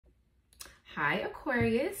Hi,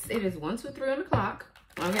 Aquarius. It is 1, 2, 3 on the clock.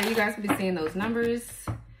 Okay, you guys can be seeing those numbers.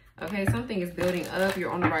 Okay, something is building up.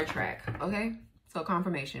 You're on the right track. Okay, so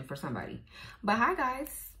confirmation for somebody. But hi,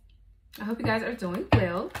 guys. I hope you guys are doing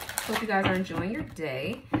well. Hope you guys are enjoying your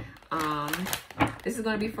day. This is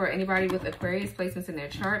going to be for anybody with Aquarius placements in their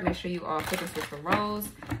chart. Make sure you all flip and switch the roles.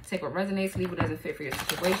 Take what resonates, leave what doesn't fit for your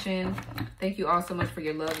situation. Thank you all so much for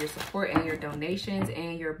your love, your support, and your donations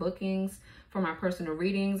and your bookings for my personal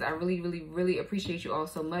readings. I really appreciate you all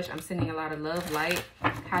so much. I'm sending a lot of love, light,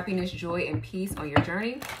 happiness, joy, and peace on your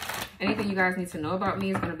journey. Anything you guys need to know about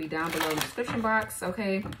me is going to be down below in the description box,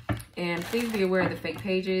 okay? And please be aware of the fake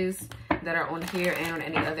pages that are on here and on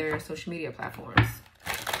any other social media platforms.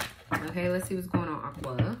 Okay, let's see what's going on,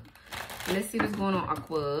 Aqua. Let's see what's going on,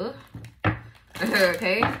 Aqua.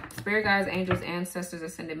 Okay, spirit guides, angels, ancestors,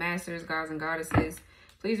 ascended masters, gods and goddesses,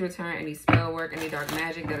 please return any spell work, any dark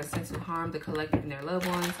magic that is sent to harm the collective and their loved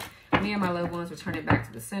ones. Me and my loved ones return it back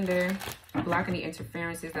to the sender. Block any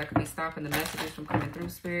interferences that could be stopping the messages from coming through,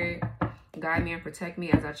 spirit. Guide me and protect me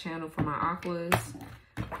as I channel for my Aquas.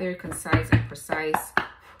 Clear, concise, and precise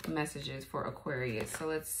messages for Aquarius. So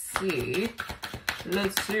let's see.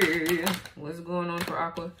 Let's see what's going on for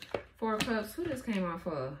Aqua. 4 of Cups. Who this came out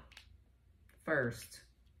for first?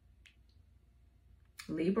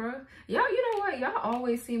 Libra. Y'all, you know what? Y'all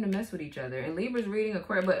always seem to mess with each other. And Libra's reading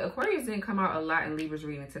Aquarius, but Aquarius didn't come out a lot in Libra's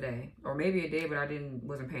reading today. Or maybe it did, but I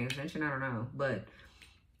wasn't paying attention. I don't know. But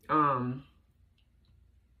I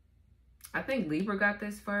think Libra got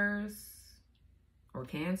this first. Or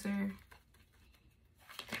Cancer.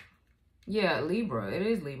 Yeah, Libra. It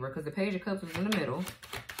is Libra because the Page of Cups was in the middle.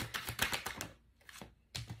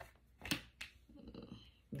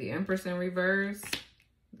 The Empress in reverse.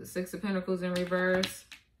 The 6 of Pentacles in reverse.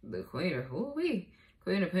 The Queen of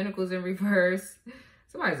Pentacles in reverse.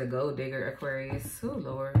 Somebody's a gold digger, Aquarius. Oh,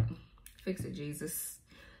 Lord. Fix it, Jesus.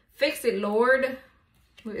 Fix it, Lord.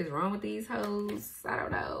 What is wrong with these hoes? I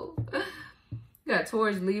don't know. You got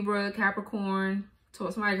Taurus, Libra, Capricorn.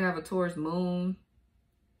 Somebody can have a Taurus moon.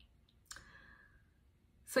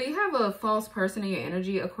 So you have a false person in your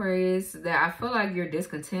energy, Aquarius, that I feel like you're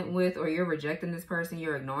discontent with, or you're rejecting this person,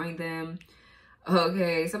 you're ignoring them.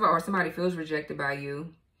 Okay, somebody feels rejected by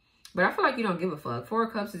you. But I feel like you don't give a fuck. 4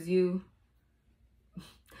 of Cups is you.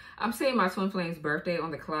 I'm seeing my twin flame's birthday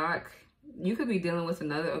on the clock. You could be dealing with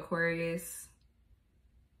another Aquarius.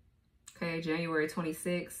 Okay, January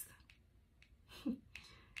 26th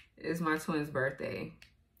is my twin's birthday.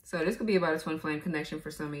 So this could be about a twin flame connection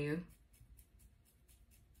for some of you.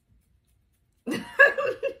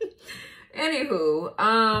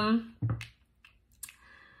 Anywho,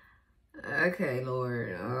 okay,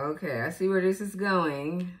 Lord. Okay, I see where this is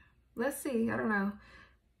going. Let's see. I don't know.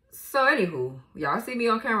 So, anywho, y'all see me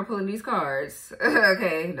on camera pulling these cards.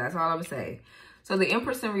 Okay, that's all I'm gonna say. So, the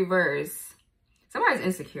Empress in reverse. Somebody's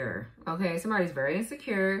insecure. Okay, somebody's very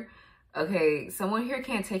insecure. Okay, someone here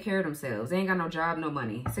can't take care of themselves. They ain't got no job, no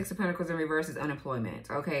money. 6 of Pentacles in reverse is unemployment.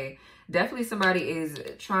 Okay, definitely somebody is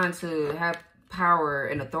trying to have power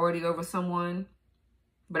and authority over someone.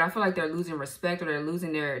 But I feel like they're losing respect, or they're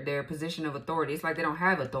losing their position of authority. It's like they don't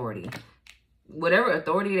have authority. Whatever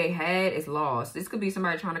authority they had is lost. This could be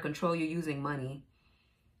somebody trying to control you using money.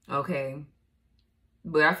 Okay.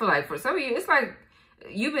 But I feel like for some of you, it's like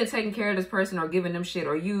you've been taking care of this person or giving them shit.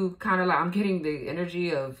 Or you kind of like, I'm getting the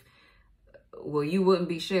energy of, well, you wouldn't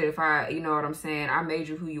be shit if I, you know what I'm saying? I made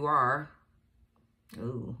you who you are.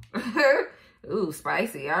 Ooh. Ooh,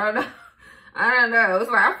 spicy. I don't know. I don't know. It's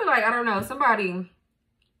like, I feel like, I don't know, somebody...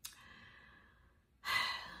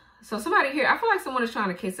 So somebody here, I feel like someone is trying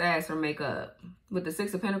to kiss ass or make up with the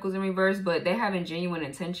 6 of Pentacles in reverse, but they're having genuine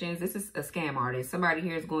intentions. This is a scam artist. Somebody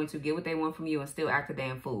here is going to get what they want from you and still act a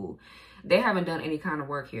damn fool. They haven't done any kind of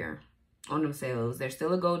work here on themselves. They're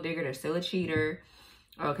still a gold digger. They're still a cheater.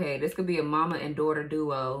 Okay, this could be a mama and daughter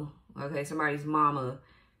duo. Okay, somebody's mama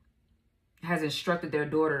has instructed their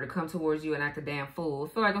daughter to come towards you and act a damn fool. I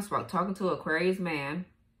feel like I'm talking to an Aquarius man.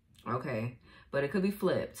 Okay, but it could be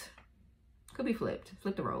flipped. Could be flipped.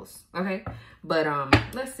 Flip the roles. Okay. But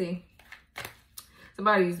let's see.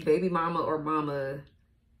 Somebody's baby mama or mama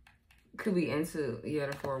could be into, yeah,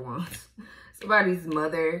 the 4 of Wands. Somebody's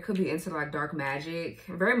mother could be into like dark magic.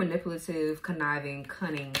 Very manipulative, conniving,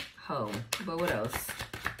 cunning hoe. But what else?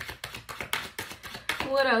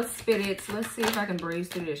 What else, spirits? Let's see if I can breeze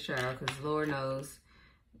through this, child, because Lord knows.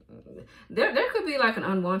 There could be like an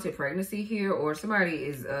unwanted pregnancy here, or somebody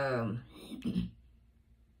is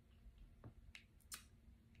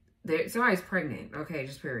somebody's pregnant. Okay,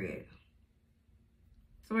 just period.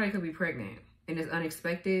 Somebody could be pregnant and it's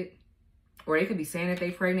unexpected, or they could be saying that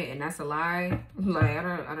they're pregnant and that's a lie. Like,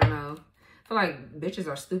 I don't know. feel like bitches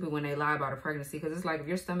are stupid when they lie about a pregnancy, because it's like, if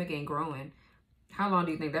your stomach ain't growing, how long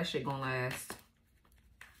do you think that shit gonna last?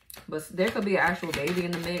 But there could be an actual baby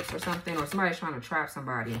in the mix or something, or somebody's trying to trap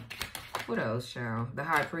somebody. What else, child? The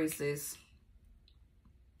High Priestess.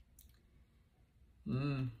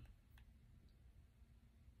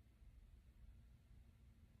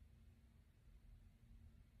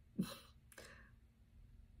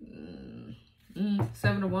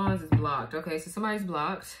 7 of Wands is blocked. Okay, so somebody's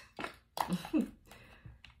blocked.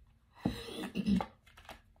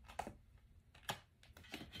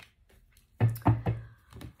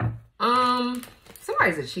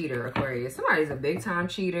 Somebody's a cheater, Aquarius. Somebody's a big time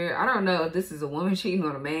cheater. I don't know if this is a woman cheating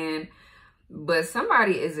on a man, but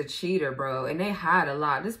somebody is a cheater, bro. And they hide a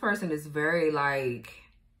lot. This person is very like,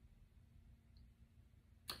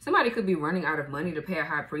 somebody could be running out of money to pay a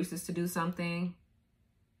High Priestess to do something.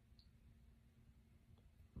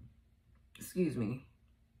 Excuse me.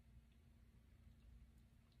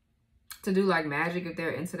 To do like magic if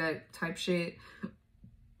they're into that type shit.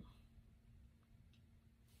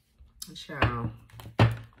 Child.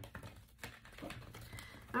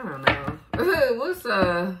 I don't know. What's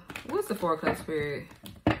the 4 of Cups spirit?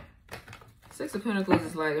 6 of Pentacles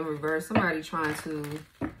is like in reverse. Somebody trying to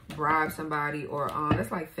bribe somebody, or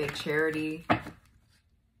that's like fake charity.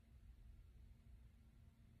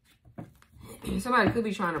 Somebody could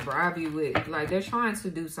be trying to bribe you with, like, they're trying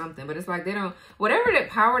to do something, but it's like they don't, whatever that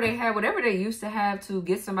power they have, whatever they used to have to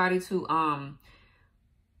get somebody to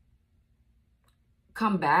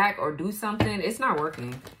come back or do something, it's not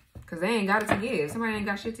working, because they ain't got it to give. Somebody ain't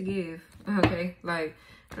got shit to give. Okay, like,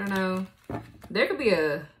 I don't know. There could be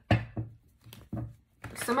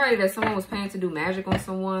somebody that someone was paying to do magic on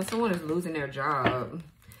someone. Someone is losing their job.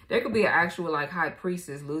 There could be an actual like High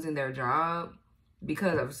Priestess losing their job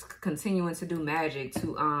because of continuing to do magic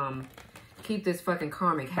to keep this fucking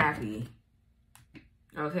karmic happy.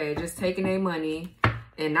 Okay, just taking their money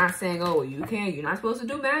and not saying, oh, you're not supposed to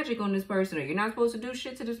do magic on this person, or you're not supposed to do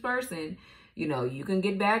shit to this person. You know, you can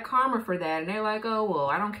get bad karma for that. And they're like, oh,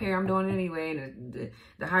 well, I don't care, I'm doing it anyway. And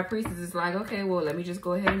the High Priestess is like, okay, well, let me just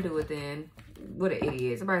go ahead and do it then. What an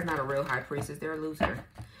idiot. Somebody's not a real High Priestess, they're a loser.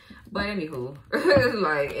 But anywho,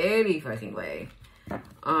 like, any fucking way.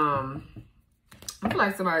 I feel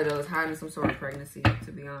like somebody though is hiding some sort of pregnancy,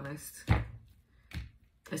 to be honest.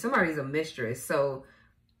 And somebody's a mistress, so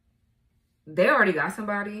they already got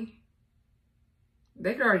somebody.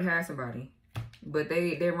 They could already have somebody, but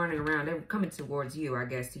they're running around. They're coming towards you, I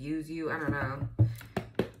guess, to use you. I don't know.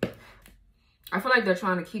 I feel like they're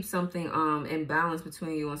trying to keep something in balance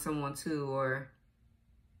between you and someone too, or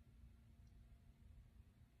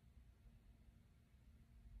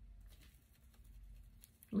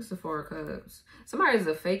what's the 4 of Cups? Somebody's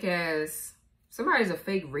a fake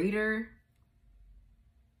reader.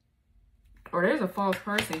 Or there's a false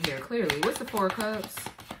person here, clearly. What's the 4 of Cups?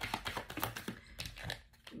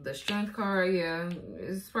 The Strength card, yeah.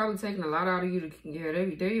 It's probably taking a lot out of you to, yeah,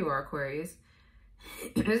 there you are, Aquarius.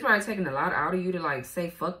 It's probably taking a lot out of you to like say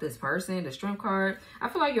fuck this person. The Strength card. I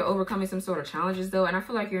feel like you're overcoming some sort of challenges though. And I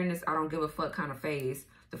feel like you're in this I don't give a fuck kind of phase.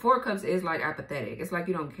 The 4 of Cups is like apathetic. It's like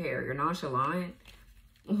you don't care. You're nonchalant.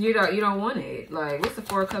 You don't want it. Like, what's the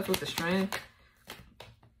 4 of Cups with the Strength?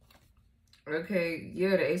 Okay,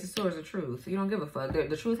 yeah, the Ace of Swords, the truth. You don't give a fuck.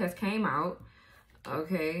 The truth has came out.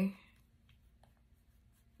 Okay.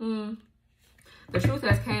 The truth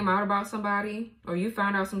has came out about somebody, or you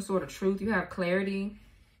found out some sort of truth. You have clarity.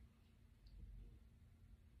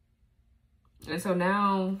 And so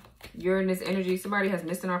now you're in this energy. Somebody has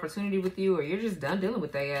missed an opportunity with you, or you're just done dealing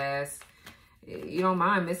with their ass. You don't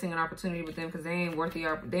mind missing an opportunity with them because they ain't worth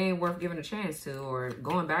giving a chance to, or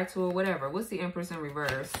going back to, or whatever. What's the Empress in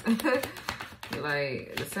reverse?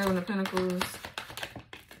 Like the 7 of Pentacles.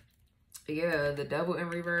 Yeah, the Devil in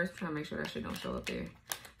reverse. I'm trying to make sure that shit don't show up there.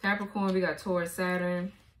 Capricorn, we got Taurus,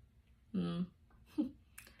 Saturn.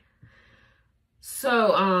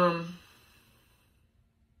 So,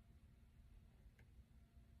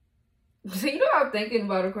 so you know how I'm thinking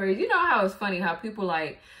about Aquarius? You know how it's funny how people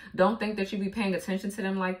like don't think that you be paying attention to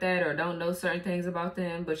them like that, or don't know certain things about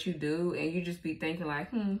them, but you do, and you just be thinking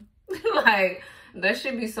like, like that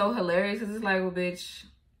should be so hilarious, because it's like, well, bitch,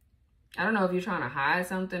 I don't know if you're trying to hide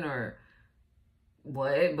something or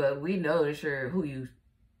what, but we know that you're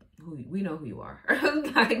we know who you are.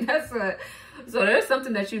 Like so there's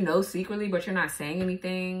something that you know secretly, but you're not saying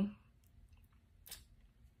anything.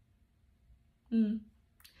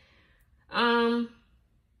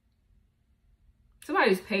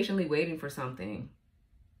 Somebody's patiently waiting for something.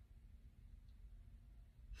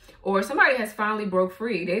 Or somebody has finally broke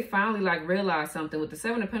free. They finally like realized something. With the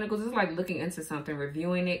Seven of Pentacles, it's like looking into something,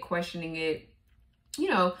 reviewing it, questioning it, you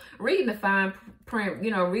know, reading the fine print,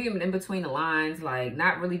 you know, reading in between the lines, like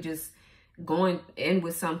not really just going in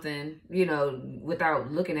with something, you know,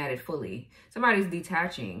 without looking at it fully. Somebody's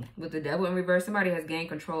detaching. With the Devil in reverse, somebody has gained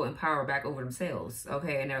control and power back over themselves,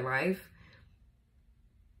 okay, in their life.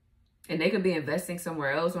 And they could be investing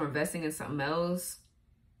somewhere else or investing in something else.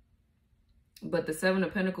 But the Seven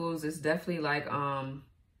of Pentacles is definitely like,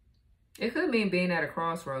 it could mean being at a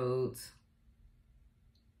crossroads.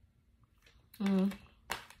 I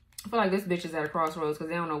feel like this bitch is at a crossroads because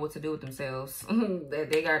they don't know what to do with themselves.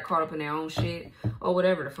 They got caught up in their own shit or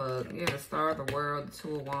whatever the fuck. Yeah, the Star of the World, the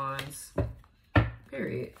Two of Wands.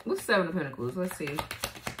 Period. What's Seven of Pentacles? Let's see.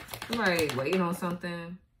 Somebody waiting on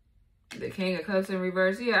something. The King of Cups in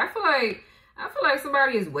reverse. Yeah, I feel like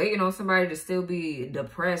somebody is waiting on somebody to still be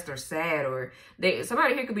depressed or sad, or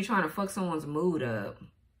somebody here could be trying to fuck someone's mood up.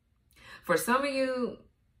 For some of you,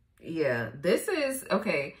 yeah, this is,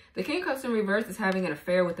 okay, the King of Cups in reverse is having an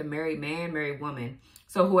affair with a married man, married woman.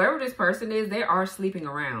 So whoever this person is, they are sleeping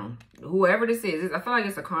around. Whoever this is, I feel like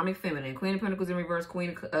it's a karmic feminine. Queen of Pentacles in reverse,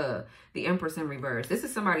 the Empress in reverse. This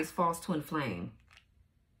is somebody's false twin flame.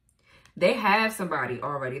 They have somebody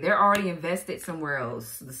already. They're already invested somewhere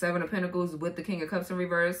else. The Seven of Pentacles with the King of Cups in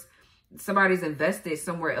reverse. Somebody's invested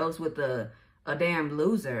somewhere else with a damn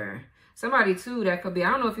loser. Somebody too that could be,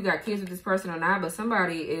 I don't know if you got kids with this person or not, but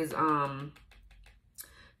somebody is,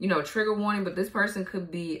 you know, trigger warning, but this person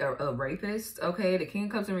could be a rapist, okay? The King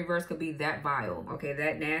of Cups in reverse could be that vile, okay?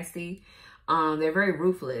 That nasty. They're very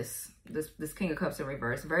ruthless. This King of Cups in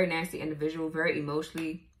reverse. Very nasty individual, very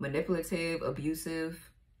emotionally manipulative, abusive.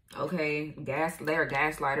 Okay, they're a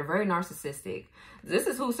gaslighter, very narcissistic. This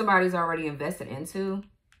is who somebody's already invested into,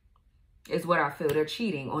 is what I feel. They're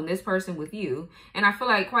cheating on this person with you. And I feel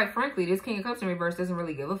like, quite frankly, this King of Cups in reverse doesn't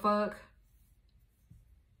really give a fuck.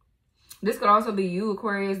 This could also be you,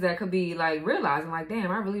 Aquarius, that could be like realizing like,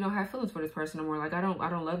 damn, I really don't have feelings for this person no more. Like, I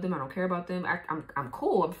don't love them. I don't care about them. I'm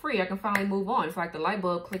cool. I'm free. I can finally move on. It's like the light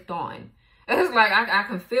bulb clicked on. It's like I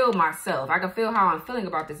can feel myself. I can feel how I'm feeling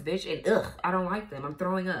about this bitch. And ugh, I don't like them. I'm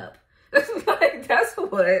throwing up. It's like, that's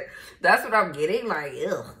what I'm getting. Like,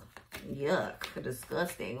 ugh, yuck,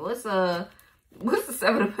 disgusting. What's the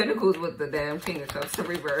Seven of Pentacles with the damn King of Cups in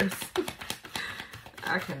reverse?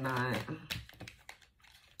 I cannot.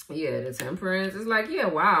 Yeah, the Temperance. It's like, yeah,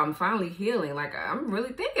 wow, I'm finally healing. Like, I'm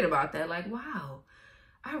really thinking about that. Like, wow,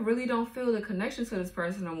 I really don't feel the connection to this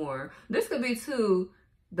person no more. This could be too,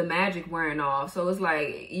 the magic wearing off. So it's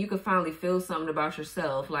like you can finally feel something about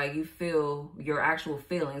yourself. Like you feel your actual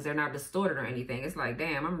feelings. They're not distorted or anything. It's like,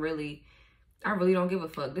 damn, I really don't give a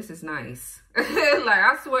fuck. This is nice. Like,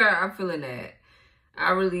 I swear I'm feeling that.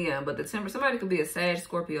 I really am. But the temper, somebody could be a Sag,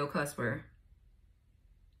 Scorpio, cusper.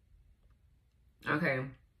 Okay.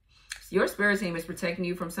 Your spirit team is protecting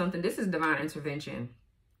you from something. This is divine intervention.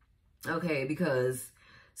 Okay, because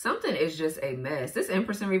something is just a mess. This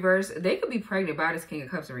Empress in reverse, they could be pregnant by this King of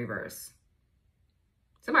Cups in reverse.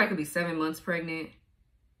 Somebody could be 7 months pregnant.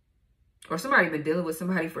 Or somebody been dealing with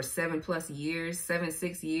somebody for 7+ years,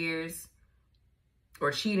 6 years.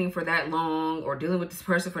 Or cheating for that long. Or dealing with this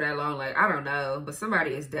person for that long. Like, I don't know. But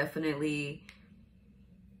somebody is definitely...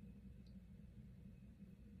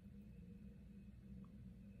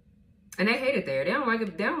 And they hate it there. They don't like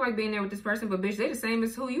it. They don't like being there with this person. But bitch, they the same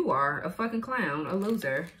as who you are. A fucking clown. A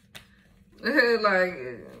loser. Like,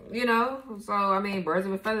 you know. So, I mean, birds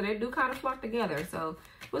of a feather, they do kind of flock together. So,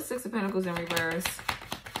 what's Six of Pentacles in reverse?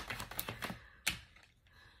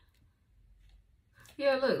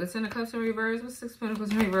 Yeah, look. The Ten of Cups in reverse. What's Six of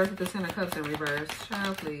Pentacles in reverse with the Ten of Cups in reverse?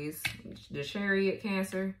 Child, please. The Chariot,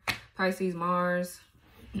 Cancer. Pisces, Mars.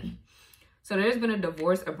 So there's been a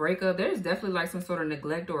divorce, a breakup. There's definitely like some sort of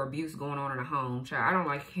neglect or abuse going on in a home. Child, I don't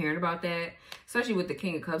like hearing about that, especially with the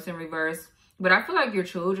King of Cups in reverse. But I feel like your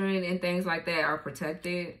children and things like that are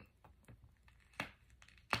protected.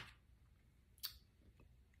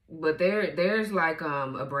 But there's like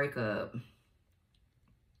a breakup.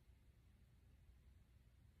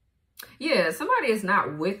 Yeah, somebody is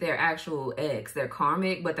not with their actual ex, their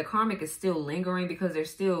karmic, but the karmic is still lingering because they're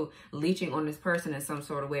still leeching on this person in some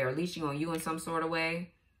sort of way or leeching on you in some sort of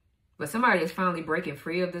way. But somebody is finally breaking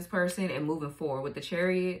free of this person and moving forward with the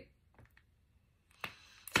Chariot.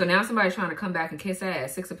 So now somebody's trying to come back and kiss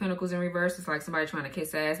ass. Six of Pentacles in reverse. It's like somebody trying to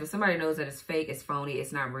kiss ass, but somebody knows that it's fake, it's phony,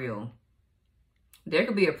 it's not real. There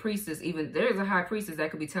could be a priestess, even there's a high priestess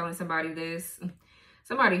that could be telling somebody this.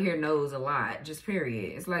 Somebody here knows a lot, just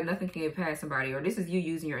period. It's like nothing can get past somebody. Or this is you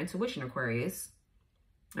using your intuition, Aquarius.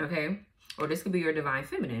 Okay? Or this could be your divine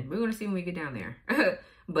feminine. We're going to see when we get down there.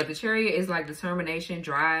 But the Chariot is like determination,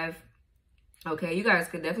 drive. Okay, you guys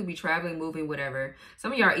could definitely be traveling, moving, whatever.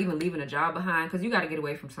 Some of y'all are even leaving a job behind because you got to get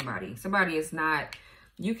away from somebody. Somebody is not,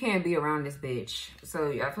 you can't be around this bitch.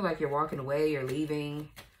 So I feel like you're walking away, you're leaving,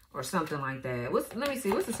 or something like that. Let me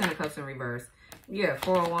see, what's the Ten of Cups in reverse? Yeah,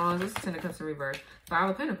 Four of Wands. What's the Ten of Cups in reverse?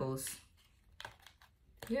 Five of Pentacles.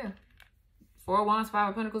 Yeah. Four of Wands, Five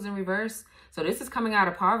of Pentacles in reverse. So this is coming out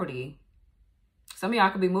of poverty. Some of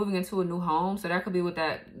y'all could be moving into a new home. So that could be what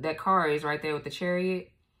that car is right there with the Chariot.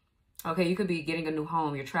 Okay, you could be getting a new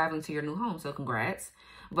home. You're traveling to your new home, so congrats.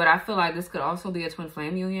 But I feel like this could also be a twin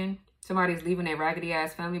flame union. Somebody's leaving their raggedy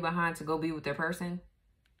ass family behind to go be with their person.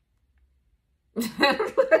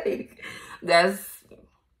 Like, that's,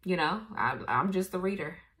 you know, I'm just a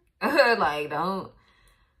reader. Like, don't,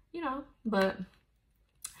 you know, but.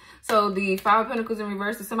 So the Five of Pentacles in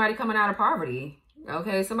reverse is somebody coming out of poverty.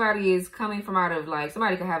 Okay, somebody is coming from out of, like,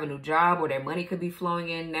 somebody could have a new job or their money could be flowing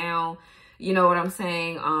in now. You know what I'm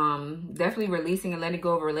saying? Definitely releasing and letting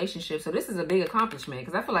go of a relationship. So this is a big accomplishment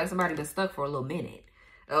because I feel like somebody's been stuck for a little minute.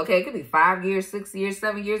 Okay, it could be 5 years, 6 years,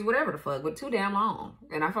 7 years, whatever the fuck, but too damn long.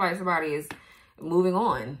 And I feel like somebody is moving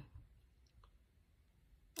on.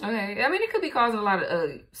 Okay, I mean, it could be causing a lot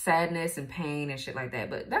of sadness and pain and shit like that,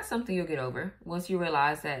 but that's something you'll get over once you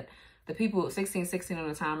realize that the people, 1616 on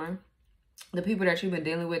the timer, the people that you've been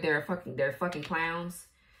dealing with, they're fucking clowns.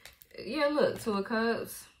 Yeah, look, Two of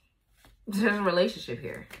Cups. There's a relationship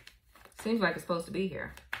here. Seems like it's supposed to be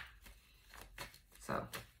here. So.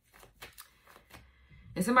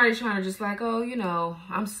 And somebody's trying to just like, oh, you know,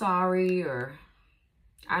 I'm sorry, or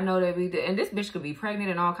I know that we did. And this bitch could be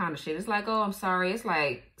pregnant and all kind of shit. It's like, oh, I'm sorry. It's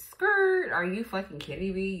like, skirt. Are you fucking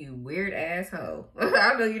kidding me? You weird asshole.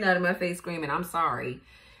 I know you're not in my face screaming, I'm sorry.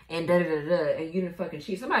 And da-da-da-da. And you didn't fucking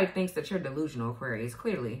cheat. Somebody thinks that you're delusional, Aquarius.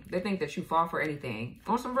 Clearly. They think that you fall for anything.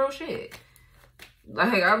 On some real shit.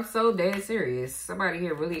 Like, I'm so dead serious. Somebody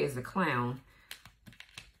here really is a clown.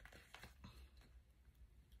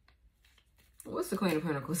 What's the Queen of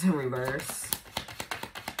Pentacles in reverse?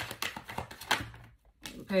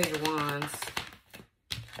 The Page of Wands.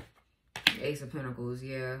 Ace of Pentacles,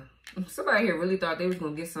 yeah. Somebody here really thought they was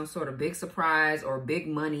going to get some sort of big surprise or big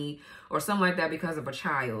money or something like that because of a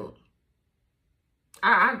child.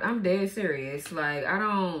 I'm dead serious. Like,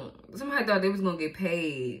 somebody thought they was going to get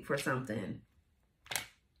paid for something.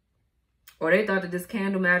 Or they thought that this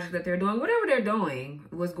candle magic that they're doing, whatever they're doing,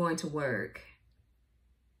 was going to work.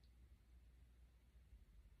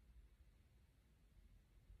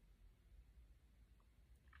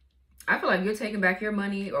 I feel like you're taking back your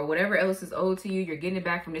money or whatever else is owed to you. You're getting it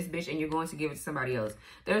back from this bitch and you're going to give it to somebody else.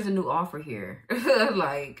 There's a new offer here.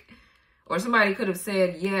 Like, or somebody could have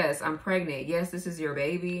said, yes, I'm pregnant. Yes, this is your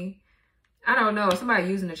baby. I don't know. Somebody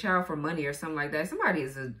using the child for money or something like that. Somebody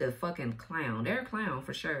is a fucking clown. They're a clown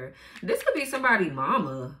for sure. This could be somebody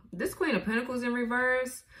mama. This Queen of Pentacles in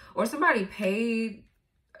reverse. Or somebody paid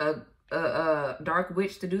a dark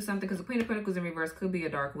witch to do something. Because the Queen of Pentacles in reverse could be a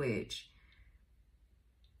dark witch.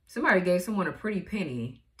 Somebody gave someone a pretty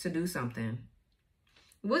penny to do something.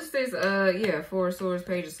 What's this? Yeah, Four of Swords,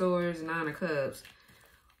 Page of Swords, Nine of Cups.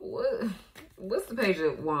 What's the Page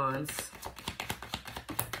of Wands?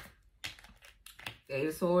 Eight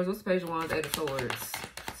of Swords. What's the Page of Wands? Eight of Swords.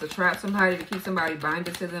 So trap somebody to keep somebody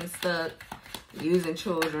binded to them, stuck, using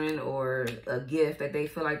children or a gift that they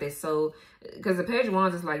feel like they sold. Because the Page of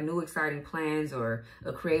Wands is like new exciting plans or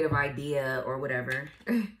a creative idea or whatever.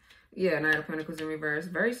 Yeah, Knight of Pentacles in reverse.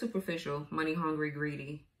 Very superficial, money hungry,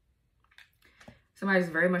 greedy. Somebody's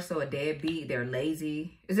very much so a deadbeat. They're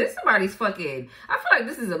lazy. Is this somebody's fucking... I feel like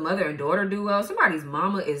this is a mother and daughter duo. Somebody's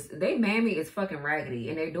mama is... Their mammy is fucking raggedy.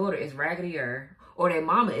 And their daughter is raggedier. Or their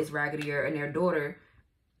mama is raggedier. And their daughter...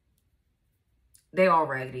 They all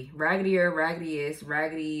raggedy. Raggedier, raggediest,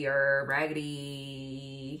 raggedier,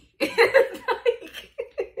 raggedy...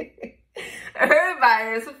 Everybody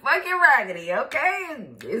is fucking raggedy, okay?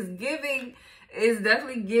 It's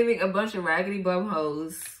definitely giving a bunch of raggedy bum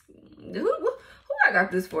hoes. Who I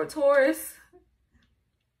got this for? Taurus?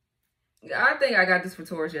 I think I got this for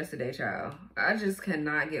Taurus yesterday, child. I just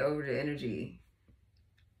cannot get over the energy.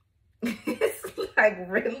 It's like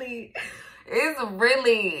really, it's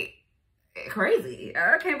really crazy.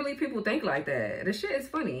 I can't believe people think like that. The shit is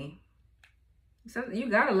funny. You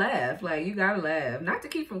gotta laugh. Like, you gotta laugh. Not to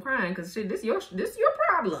keep from crying, because shit, this your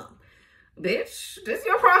problem. Bitch, this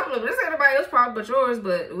your problem. This ain't anybody else's problem but yours,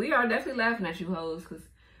 but we are definitely laughing at you hoes, because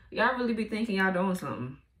y'all really be thinking y'all doing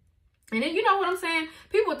something. And then, you know what I'm saying?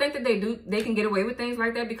 People think that they can get away with things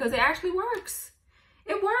like that because it actually works.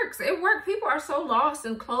 It works. It works. People are so lost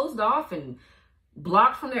and closed off and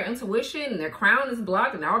blocked from their intuition, and their crown is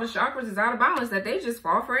blocked, and all the chakras is out of balance, that they just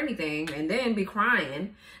fall for anything and then be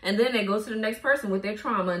crying, and then they go to the next person with their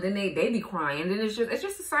trauma, and then they be crying, and then it's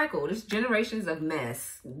just a cycle. It's generations of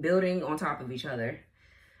mess building on top of each other.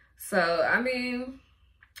 So I mean,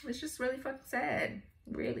 it's just really fucking sad,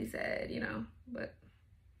 really sad, you know. But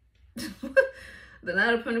the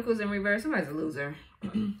Knight of Pentacles in reverse, somebody's a loser.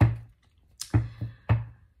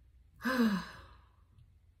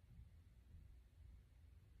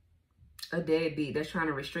 A deadbeat that's trying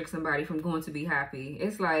to restrict somebody from going to be happy.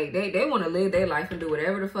 It's like they want to live their life and do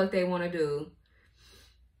whatever the fuck they want to do.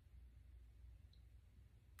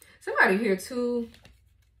 Somebody here too.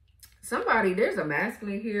 Somebody, there's a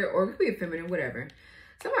masculine here, or it could be a feminine, whatever.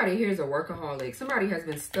 Somebody here is a workaholic. Somebody has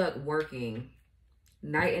been stuck working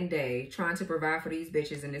night and day, trying to provide for these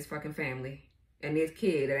bitches and this fucking family and this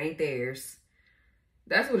kid that ain't theirs.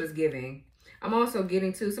 That's what it's giving. I'm also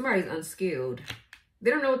getting to somebody's unskilled. They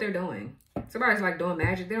don't know what they're doing. Somebody's like doing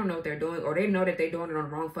magic. They don't know what they're doing, or they know that they're doing it on the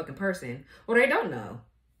wrong fucking person, or they don't know.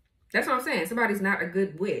 That's what I'm saying. Somebody's not a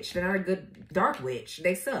good witch. They're not a good dark witch.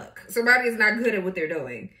 They suck. Somebody's not good at what they're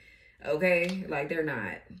doing. Okay? Like, they're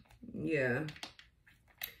not. Yeah.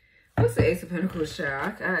 What's the Ace of Pentacles,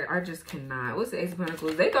 child? I just cannot. What's the Ace of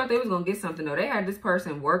Pentacles? They thought they was going to get something, though. They had this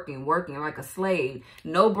person working like a slave.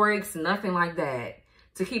 No breaks, nothing like that.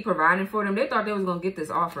 To keep providing for them. They thought they was going to get this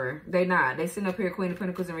offer. They not. They sitting up here, Queen of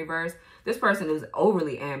Pentacles in reverse. This person is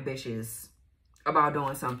overly ambitious about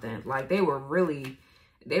doing something. Like, they were really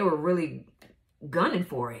gunning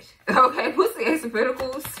for it. Okay, what's the Ace of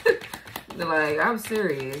Pentacles? Like, I'm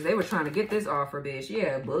serious. They were trying to get this offer, bitch.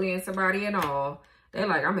 Yeah, bullying somebody and all. They're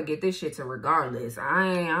like, I'm gonna get this shit to regardless.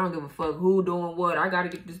 I don't give a fuck who doing what. I gotta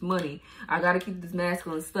get this money. I gotta keep this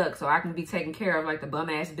masculine stuck so I can be taken care of like the bum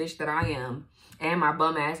ass bitch that I am. And my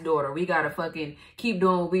bum ass daughter. We gotta fucking keep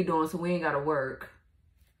doing what we doing so we ain't gotta work.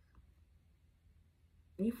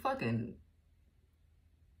 You fucking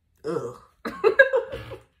ugh. I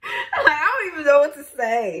don't even know what to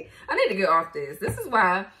say. I need to get off this. This is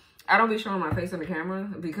why I don't be showing my face on the camera,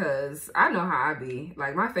 because I know how I be.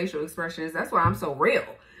 Like, my facial expressions, that's why I'm so real.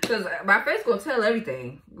 Because my face gonna tell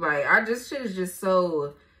everything. Like, shit is just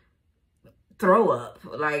so throw up.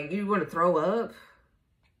 Like, you want to throw up?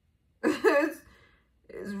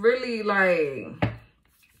 It's really like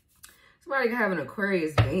somebody having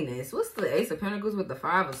Aquarius Venus. What's the Ace of Pentacles with the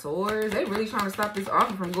Five of Swords? They really trying to stop this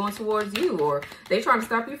offer from going towards you, or they trying to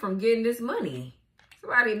stop you from getting this money.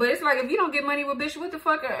 Somebody, but it's like, if you don't get money with bitch, what the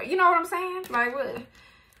fuck? You know what I'm saying? Like, what?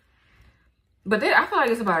 But then I feel like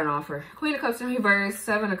it's about an offer. Queen of Cups in reverse,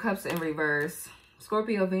 Seven of Cups in reverse,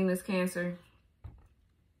 Scorpio, Venus, Cancer.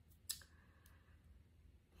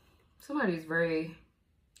 Somebody's very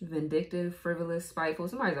vindictive, frivolous, spiteful.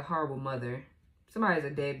 Somebody's a horrible mother. Somebody's a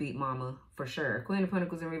deadbeat mama, for sure. Queen of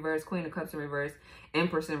Pentacles in reverse, Queen of Cups in reverse,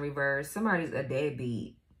 Empress in reverse. Somebody's a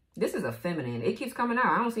deadbeat. This is a feminine. It keeps coming out.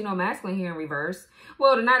 I don't see no masculine here in reverse.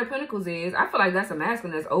 Well, the Knight of Pentacles is. I feel like that's a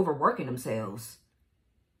masculine that's overworking themselves.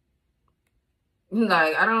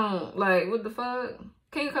 Like, I don't, like, what the fuck?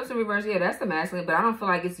 King of Cups in reverse, yeah, that's the masculine. But I don't feel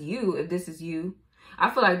like it's you if this is you. I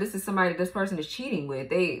feel like this is somebody this person is cheating with.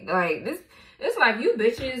 They, like, this, it's like you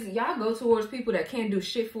bitches, y'all go towards people that can't do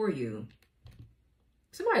shit for you.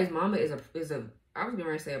 Somebody's mama is a, I was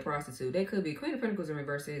going to say a prostitute. They could be. Queen of Pentacles in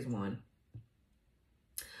reverse is one.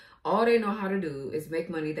 All they know how to do is make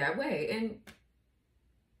money that way. And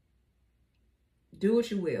do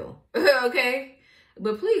what you will. Okay?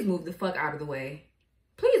 But please move the fuck out of the way.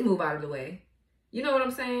 Please move out of the way. You know what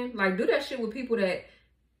I'm saying? Like, do that shit with people that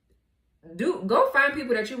go find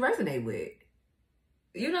people that you resonate with.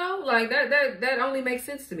 You know? Like, that only makes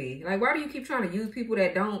sense to me. Like, why do you keep trying to use people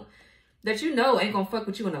that you know ain't gonna fuck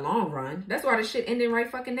with you in the long run? That's why this shit ending right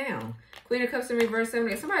fucking now. Queen of Cups in reverse,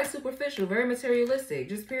 7. Somebody's superficial, very materialistic,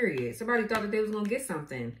 just period. Somebody thought that they was gonna get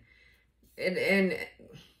something. And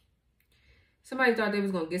somebody thought they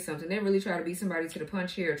was gonna get something. They really try to beat somebody to the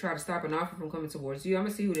punch here, try to stop an offer from coming towards you. I'm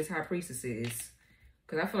gonna see who this High Priestess is,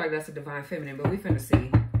 because I feel like that's a divine feminine, but we finna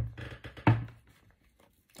see.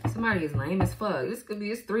 Somebody is lame as fuck. This could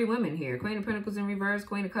be, it's 3 women here. Queen of Pentacles in reverse,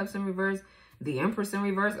 Queen of Cups in reverse, the Empress in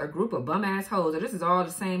reverse, a group of bum-ass hoes. Or this is all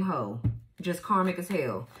the same hoe. Just karmic as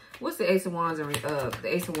hell. What's the Ace of Wands in the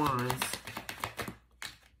Ace of Wands?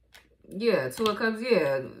 Yeah, 2 of Cups,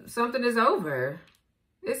 yeah. Something is over.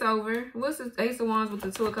 It's over. What's the Ace of Wands with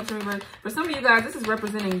the 2 of Cups in reverse? For some of you guys, this is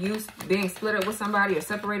representing you being split up with somebody or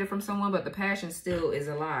separated from someone, but the passion still is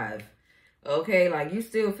alive. Okay, like you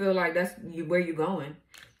still feel like that's where you're going.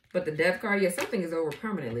 But the Death card, yeah, something is over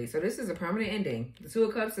permanently. So this is a permanent ending. The 2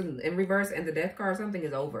 of Cups in reverse and the Death card, something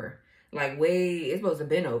is over. Like it's supposed to have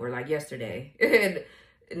been over like yesterday. And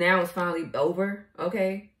now it's finally over,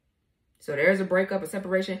 okay? So there's a breakup, a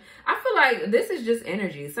separation. I feel like this is just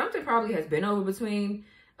energy. Something probably has been over between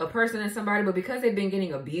a person and somebody, but because they've been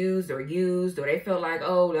getting abused or used, or they feel like,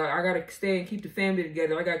 oh, I gotta stay and keep the family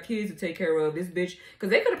together, I got kids to take care of, this bitch, because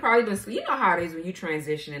they could have probably been, you know how it is when you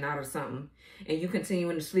transitioning out of something and you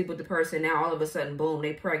continuing to sleep with the person, now all of a sudden, boom,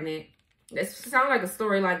 they pregnant. It sounds like a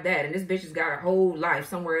story like that, and this bitch has got a whole life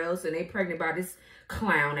somewhere else, and they pregnant by this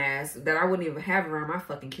clown ass that I wouldn't even have around my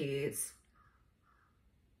fucking kids.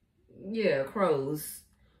 Yeah, crows,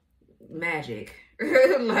 magic,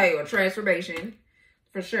 like, or transformation.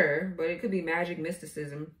 For sure, but it could be magic,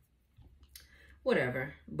 mysticism,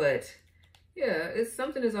 whatever. But yeah,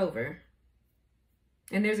 something is over,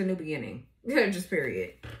 and there's a new beginning. Just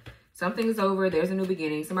period. Something is over. There's a new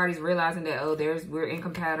beginning. Somebody's realizing that, oh, we're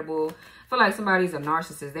incompatible. I feel like somebody's a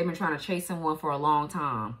narcissist. They've been trying to chase someone for a long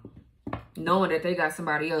time, knowing that they got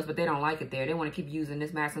somebody else, but they don't like it there. They want to keep using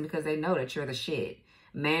this masculine because they know that you're the shit.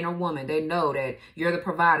 Man or woman, they know that you're the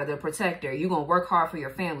provider, the protector. You're gonna work hard for your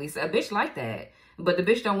family. So a bitch like that. But the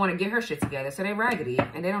bitch don't want to get her shit together. So they raggedy.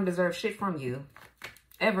 And they don't deserve shit from you.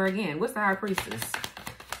 Ever again. What's the high priestess?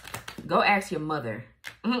 Go ask your mother.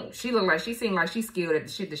 She seemed like she's skilled at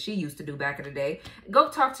the shit that she used to do back in the day. Go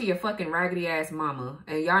talk to your fucking raggedy ass mama.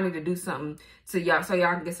 And y'all need to do something to y'all so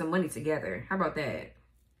y'all can get some money together. How about that?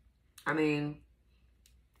 I mean,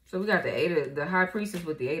 so we got the high priestess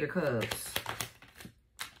with the 8 of cups.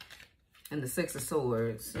 And the 6 of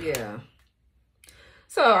swords. Yeah.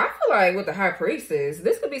 So I feel like with the high priestess,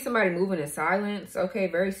 this could be somebody moving in silence. Okay,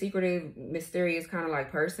 very secretive, mysterious kind of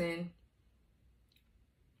like person.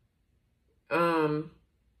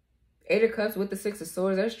 8 of cups with the 6 of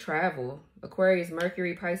swords. There's travel. Aquarius,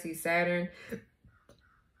 Mercury, Pisces, Saturn.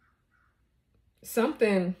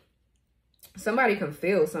 Somebody can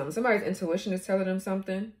feel something. Somebody's intuition is telling them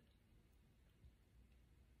something.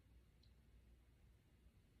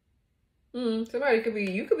 Somebody could be,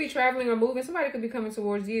 you could be traveling or moving. Somebody could be coming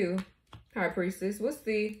towards you. High priestess. What's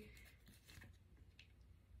the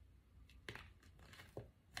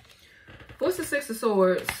 6 of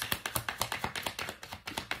swords?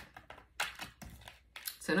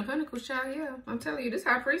 10 of Pentacles, child. Yeah, I'm telling you, this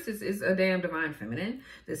high priestess is a damn divine feminine.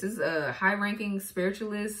 This is a high-ranking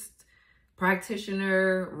spiritualist,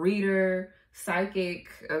 practitioner, reader, psychic.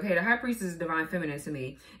 Okay, the high priestess is divine feminine to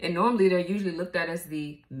me, and normally they're usually looked at as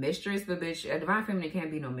the mistress, but bitch, a divine feminine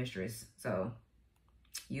can't be no mistress. So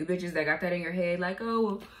you bitches that got that in your head, like,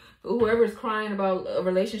 oh, whoever's crying about a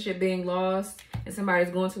relationship being lost and somebody's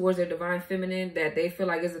going towards their divine feminine that they feel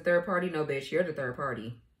like is a third party, no bitch, you're the third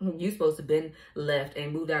party. You supposed to have been left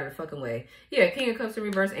and moved out of the fucking way. Yeah, King of Cups in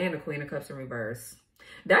reverse and the Queen of Cups in reverse.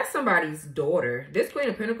 That's somebody's daughter. This Queen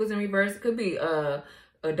of Pentacles in reverse could be a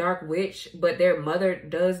dark witch, but their mother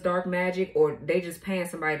does dark magic, or they just paying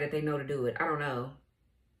somebody that they know to do it. I don't know.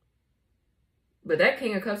 But that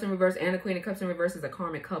King of Cups in reverse and the Queen of Cups in reverse is a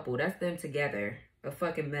karmic couple. That's them together. A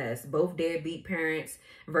fucking mess. Both deadbeat parents.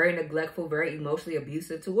 Very neglectful, very emotionally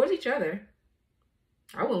abusive towards each other.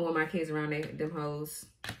 I wouldn't want my kids around them hoes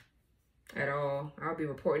at all. I'll be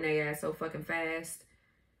reporting their ass so fucking fast.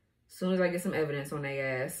 As soon as I get some evidence on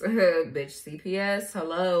their ass. Bitch, CPS,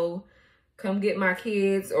 hello. Come get my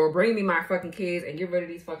kids, or bring me my fucking kids and get rid of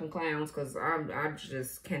these fucking clowns, because I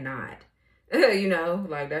just cannot. You know,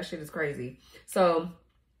 like that shit is crazy. So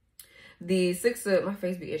the 6 of, my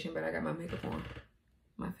face be itching, but I got my makeup on.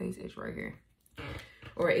 My face itch right here.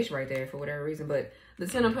 Or itch right there for whatever reason. But the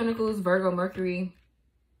 10 of Pentacles, Virgo, Mercury.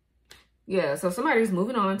 Yeah, so somebody's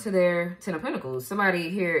moving on to their 10 of Pentacles. Somebody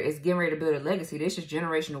here is getting ready to build a legacy. This is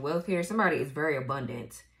generational wealth here. Somebody is very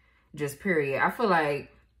abundant. Just period. I feel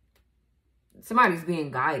like somebody's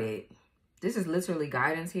being guided. This is literally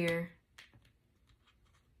guidance here.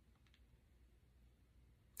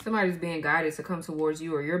 Somebody's being guided to come towards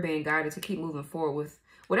you, or you're being guided to keep moving forward with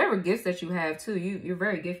whatever gifts that you have too. You're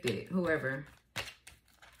very gifted, whoever.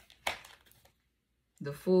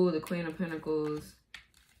 The Fool, the Queen of Pentacles,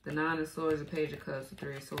 the 9 of Swords, the Page of Cups, the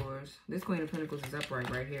 3 of Swords. This Queen of Pentacles is upright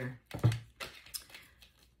right here.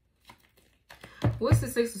 What's the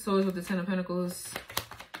 6 of Swords with the 10 of Pentacles?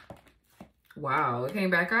 Wow, it came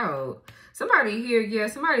back out. Somebody here, yeah,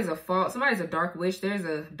 somebody's a dark witch. There's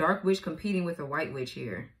a dark witch competing with a white witch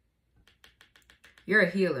here. You're a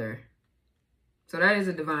healer. So that is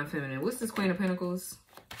a divine feminine. What's this Queen of Pentacles?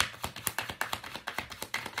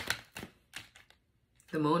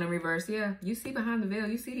 The Moon in reverse. Yeah, you see behind the veil.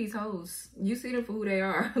 You see these hoes. You see them for who they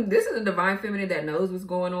are. This is a divine feminine that knows what's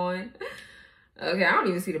going on. Okay, I don't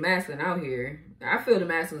even see the masculine out here. I feel the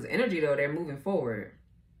masculine's energy, though. They're moving forward.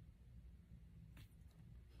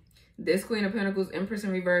 This Queen of Pentacles, Empress in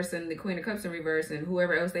reverse, and the Queen of Cups in reverse, and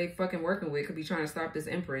whoever else they fucking working with could be trying to stop this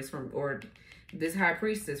Empress from, or this High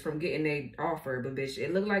Priestess from getting their offer. But bitch,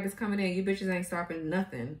 it look like it's coming in. You bitches ain't stopping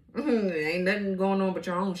nothing. Ain't nothing going on but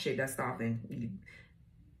your own shit that's stopping.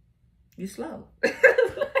 You slow.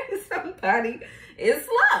 Like somebody is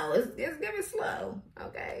slow. It's giving slow.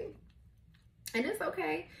 Okay. And it's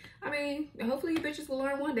okay. I mean, hopefully you bitches will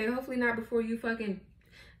learn one day. Hopefully not before you fucking,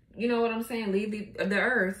 you know what I'm saying, leave the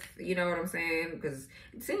earth. You know what I'm saying? Because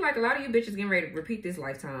it seems like a lot of you bitches getting ready to repeat this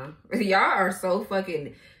lifetime. Y'all are so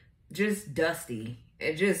fucking just dusty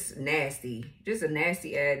and just nasty. Just a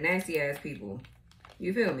nasty ass people.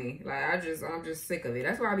 You feel me? Like, I'm just sick of it.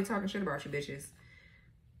 That's why I be talking shit about you bitches.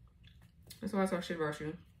 That's why I talk shit about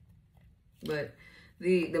you. But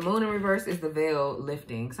the moon in reverse is the veil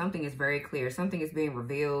lifting. Something is very clear. Something is being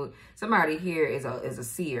revealed. Somebody here is a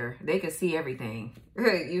seer. They can see everything.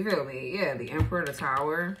 You feel me? Yeah, the Emperor, the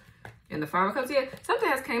Tower, and the Five of Cups. Yeah, something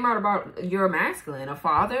has came out about your masculine, a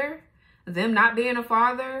father, them not being a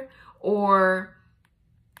father, or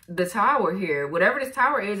the Tower here. Whatever this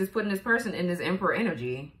Tower is putting this person in this Emperor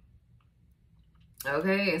energy.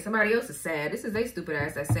 Okay, and somebody else is sad. This is they stupid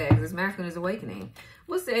ass that's sad because this masculine is awakening.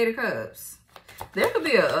 What's the Eight of Cups? There could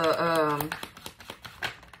be yeah,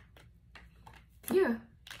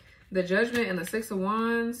 the Judgment and the Six of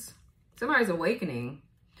Wands. Somebody's awakening.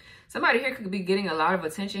 Somebody here could be getting a lot of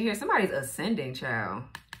attention here. Somebody's ascending, child.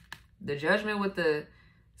 The Judgment with the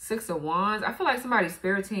Six of Wands. I feel like somebody's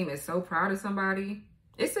spirit team is so proud of somebody.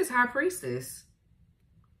 It's this High Priestess.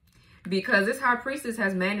 Because this High Priestess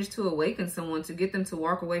has managed to awaken someone to get them to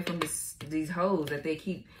walk away from these hoes that they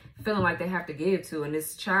keep feeling like they have to give to. And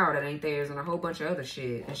this child that ain't theirs and a whole bunch of other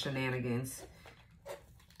shit and shenanigans.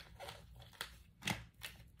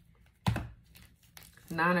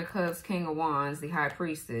 Nine of Cups, King of Wands, the High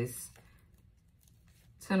Priestess.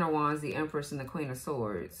 Ten of Wands, the Empress, and the Queen of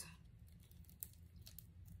Swords.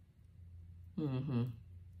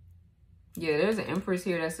 Yeah, there's an Empress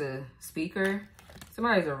here that's a speaker.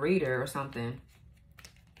 Somebody's a reader or something.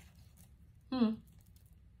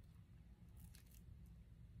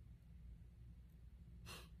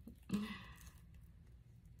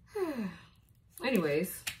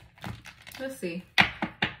 Anyways, let's see.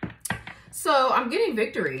 So I'm getting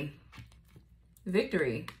victory.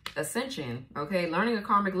 Victory. Ascension. Okay. Learning a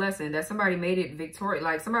karmic lesson that somebody made it victorious.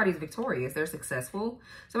 Like somebody's victorious. They're successful.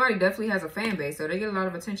 Somebody definitely has a fan base. So they get a lot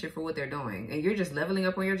of attention for what they're doing. And you're just leveling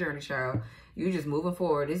up on your journey, child. You're just moving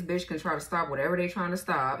forward. This bitch can try to stop whatever they're trying to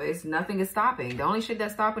stop. Nothing is stopping. The only shit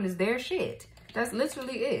that's stopping is their shit. That's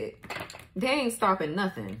literally it. They ain't stopping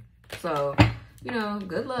nothing. So, you know,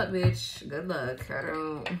 good luck, bitch. Good luck. I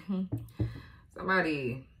don't...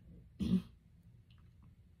 Somebody...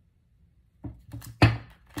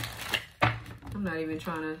 I'm not even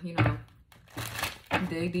trying to, you know,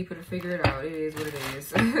 dig deeper to figure it out. It is what it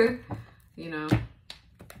is. You know.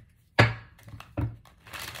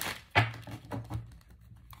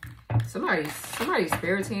 Somebody's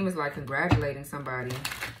spirit team is like congratulating somebody.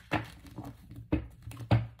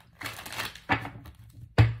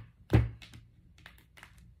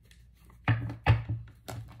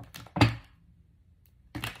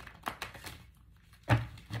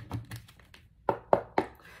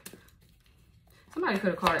 Somebody could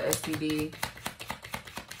have caught an STD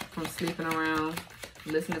from sleeping around,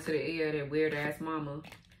 listening to the ear of their weird ass mama,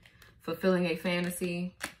 fulfilling a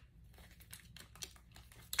fantasy.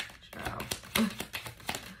 Child.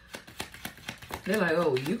 They're like,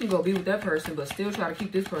 oh, you can go be with that person, but still try to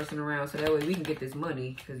keep this person around so that way we can get this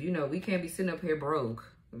money. Because, you know, we can't be sitting up here broke,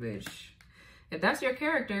 bitch. If that's your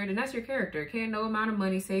character, then that's your character. Can't no amount of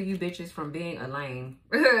money save you bitches from being a lame.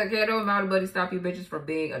 Can't no amount of money stop you bitches from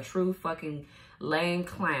being a true fucking lame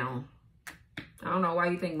clown. I don't know why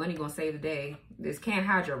you think money gonna save the day. This can't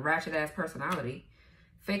hide your ratchet ass personality.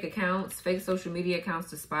 Fake accounts, fake social media accounts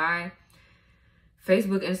to spy.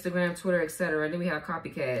 Facebook, Instagram, Twitter, etc. And then we have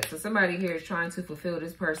copycats. So somebody here is trying to fulfill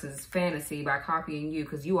this person's fantasy by copying you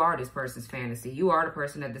because you are this person's fantasy. You are the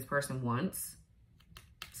person that this person wants.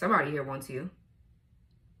 Somebody here wants you.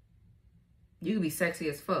 You can be sexy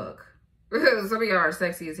as fuck. Some of y'all are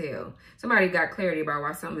sexy as hell. Somebody got clarity about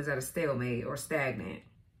why something is at a stalemate or stagnant.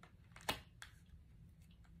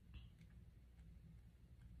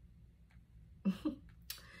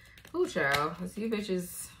 Ooh, child. It's you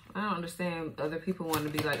bitches. I don't understand other people want to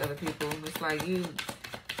be like other people. It's like you,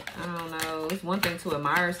 I don't know. It's one thing to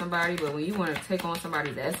admire somebody, but when you want to take on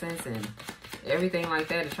somebody's essence and everything like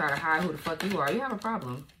that to try to hide who the fuck you are, you have a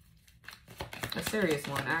problem. A serious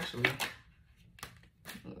one, actually.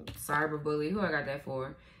 Cyberbully. Who I got that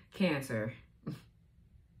for? Cancer.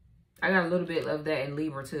 I got a little bit of that in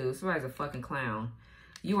Libra too. Somebody's a fucking clown.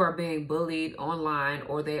 You are being bullied online,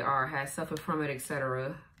 or they has suffered from it,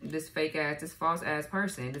 etc. This fake ass, this false ass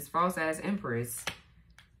person, this false ass empress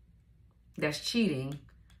that's cheating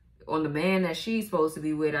on the man that she's supposed to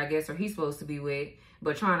be with, I guess, or he's supposed to be with,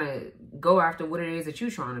 but trying to go after what it is that you're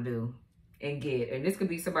trying to do and get. And this could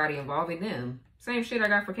be somebody involving them. Same shit I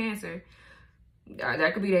got for Cancer.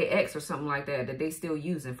 That could be their ex or something like that, that they still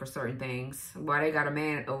using for certain things. While they got a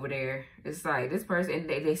man over there. It's like this person, and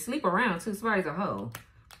they sleep around too. Somebody's a hoe.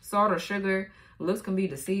 Salt or sugar. Looks can be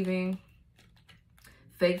deceiving.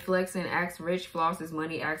 Fake flexing, acts rich, flosses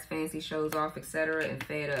money, acts fancy, shows off, etc. And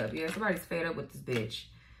fed up. Yeah, somebody's fed up with this bitch.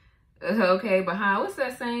 Okay, behind, what's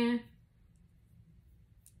that saying?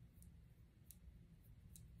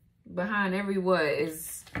 Behind every what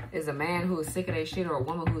is a man who is sick of their shit, or a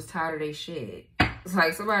woman who's tired of their shit. It's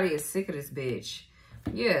like somebody is sick of this bitch.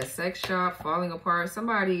 Yeah, sex shop, falling apart.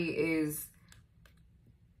 Somebody is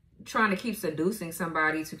trying to keep seducing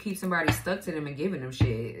somebody to keep somebody stuck to them and giving them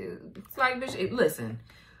shit. It's like, bitch, listen.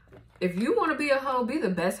 If you want to be a hoe, be the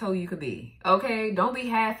best hoe you could be. Okay? Don't be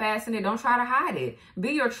half-assing it. Don't try to hide it.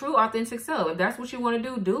 Be your true, authentic self. If that's what you want to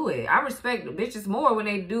do, do it. I respect bitches more when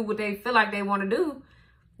they do what they feel like they want to do.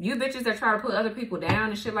 You bitches that try to put other people down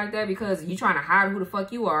and shit like that because you trying to hide who the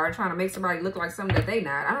fuck you are, trying to make somebody look like something that they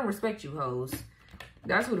not. I don't respect you hoes.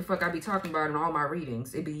 That's who the fuck I be talking about in all my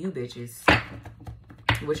readings. It be you bitches.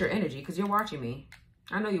 With your energy, because you're watching me.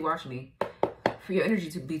 I know you're watching me. For your energy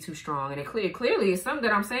to be too strong. And it clearly is something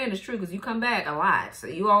that I'm saying is true, because you come back a lot. So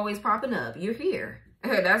you always popping up. You're here.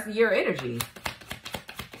 That's your energy.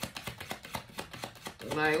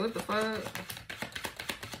 Like, what the fuck?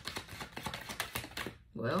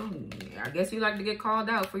 Well, I guess you like to get called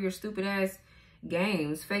out for your stupid ass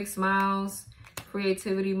games. Fake smiles.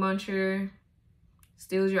 Creativity muncher.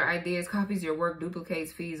 Steals your ideas. Copies your work.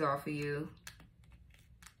 Duplicates fees off of you.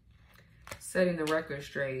 Setting the record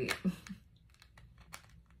straight.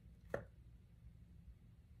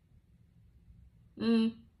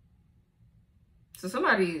 So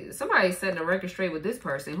somebody's setting the record straight with this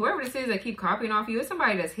person. Whoever this is that keep copying off you, it's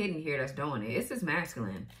somebody that's hidden here that's doing it. It's this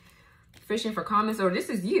masculine. Fishing for comments, or this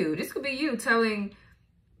is you. This could be you telling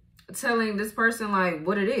this person like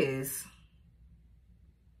what it is.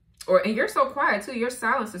 And you're so quiet too. Your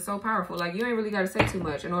silence is so powerful. Like, you ain't really got to say too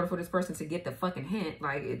much in order for this person to get the fucking hint.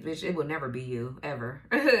 Like, it will never be you, ever.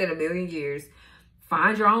 In a million years.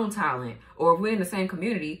 Find your own talent. Or if we're in the same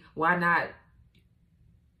community, why not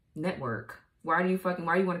network? Why do you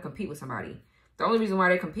want to compete with somebody? The only reason why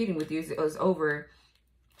they're competing with you is over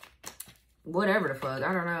whatever the fuck.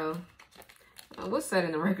 I don't know. What's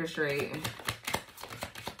setting the record straight?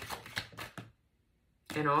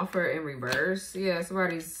 An offer in reverse. Yeah,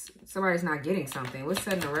 somebody's not getting something. What's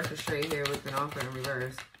setting the record straight here with an offer in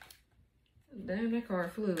reverse? Damn, that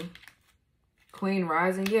card flew. Queen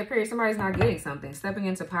rising. Yeah, period. Somebody's not getting something. Stepping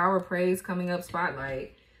into power, praise, coming up,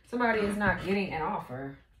 spotlight. Somebody is not getting an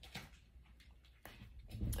offer.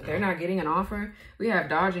 They're not getting an offer. We have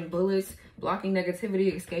dodging bullets, blocking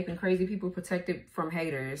negativity, escaping crazy people, protected from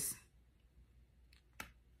haters.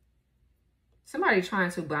 Somebody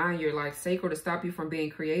trying to bind your like sacred to stop you from being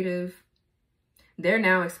creative. They're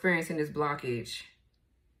now experiencing this blockage.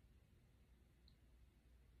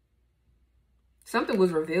 Something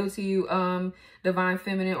was revealed to you, divine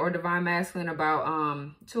feminine or divine masculine, about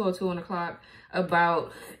 2:02 on the clock,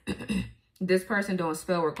 about this person doing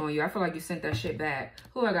spell work on you. I feel like you sent that shit back.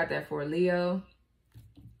 Who I got that for? Leo.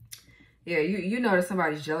 Yeah, you know that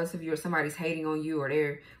somebody's jealous of you, or somebody's hating on you, or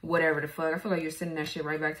they're whatever the fuck. I feel like you're sending that shit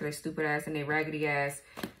right back to their stupid ass and their raggedy ass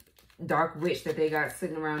dark witch that they got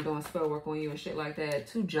sitting around doing spell work on you and shit like that.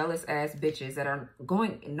 Two jealous ass bitches that are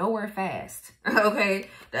going nowhere fast. Okay,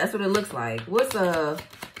 that's what it looks like. What's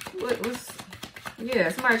yeah,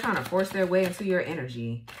 somebody trying to force their way into your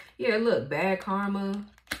energy. Yeah, look, bad karma,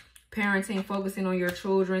 parenting, focusing on your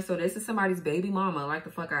children. So this is somebody's baby mama, like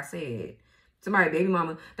the fuck I said. Somebody, baby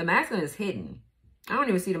mama. The masculine is hidden. I don't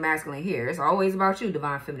even see the masculine here. It's always about you,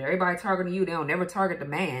 divine feminine. Everybody targeting you. They don't never target the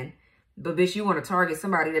man. But bitch, you want to target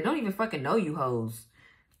somebody that don't even fucking know you hoes.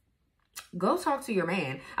 Go talk to your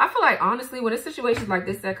man. I feel like, honestly, when it's situations like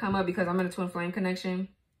this that come up, because I'm in a twin flame connection,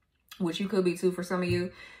 which you could be too for some of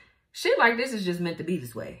you, shit like this is just meant to be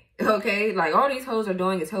this way. Okay? Like, all these hoes are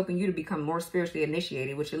doing is helping you to become more spiritually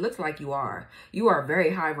initiated, which it looks like you are. You are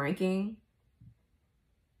very high ranking.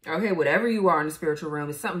 Okay, whatever you are in the spiritual realm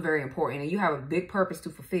is something very important, and you have a big purpose to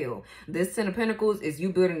fulfill. This 10 of Pentacles is you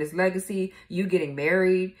building this legacy, you getting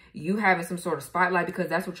married, you having some sort of spotlight, because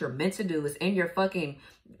that's what you're meant to do. It's in your fucking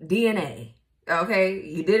DNA. Okay,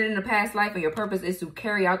 you did it in a past life, and your purpose is to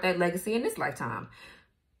carry out that legacy in this lifetime.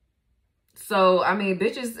 So, I mean,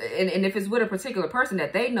 bitches, and if it's with a particular person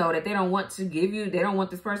that they know that they don't want to give you, they don't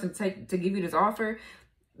want this person to give you this offer,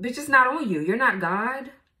 bitch, it's not on you. You're not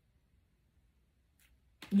God.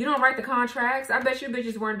 You don't write the contracts. I bet you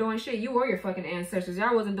bitches weren't doing shit. You or your fucking ancestors.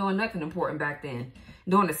 Y'all wasn't doing nothing important back then.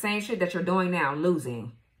 Doing the same shit that you're doing now,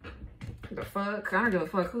 losing. The fuck? I don't give a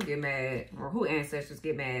fuck who get mad or who ancestors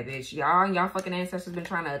get mad, bitch. Y'all fucking ancestors been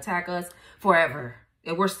trying to attack us forever.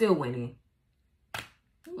 And we're still winning.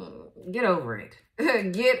 Get over it.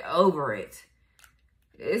 Get over it.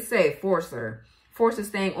 It say forcer. Forces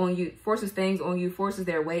things on you, forces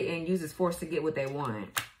their way in, uses force to get what they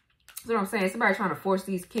want. That's what I'm saying. Somebody trying to force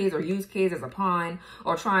these kids or use kids as a pawn,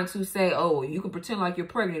 or trying to say, oh, you can pretend like you're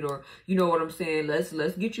pregnant, or you know what I'm saying, let's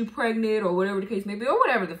get you pregnant, or whatever the case may be, or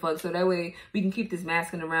whatever the fuck. So that way we can keep this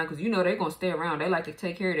masculine around, because you know they're going to stay around. They like to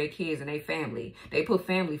take care of their kids and their family. They put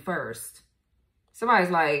family first.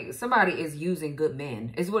 Somebody is using good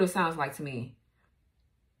men. Is what it sounds like to me.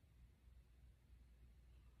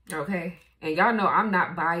 Okay? And y'all know I'm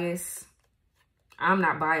not biased. I'm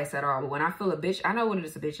not biased at all. But when I feel a bitch, I know when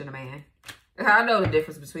it's a bitch and a man. I know the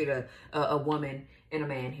difference between a woman and a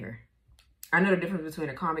man here. I know the difference between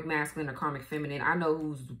a karmic masculine and a karmic feminine. I know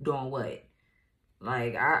who's doing what.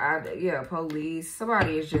 Like, yeah, police.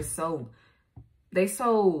 Somebody is just they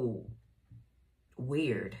so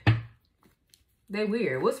weird. They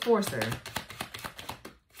weird. What's forcer?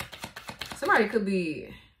 Somebody could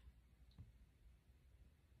be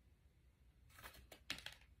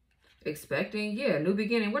expecting, yeah, new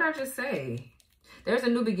beginning. What'd I just say? There's a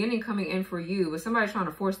new beginning coming in for you, but somebody's trying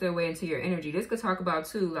to force their way into your energy. This could talk about,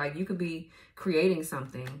 too, like, you could be creating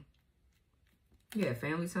something. Yeah,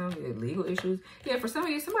 family time, yeah, legal issues. Yeah, for some of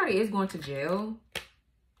you, somebody is going to jail.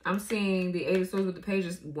 I'm seeing the 8 of Swords with the Page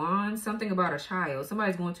of Wands. Something about a child.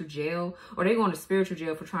 Somebody's going to jail, or they're going to spiritual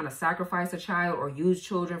jail for trying to sacrifice a child or use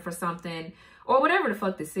children for something, or whatever the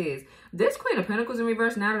fuck this is. This Queen of Pentacles in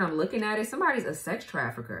reverse, now that I'm looking at it, somebody's a sex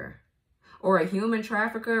trafficker or a human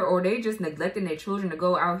trafficker, or they just neglecting their children to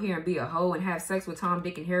go out here and be a hoe and have sex with Tom,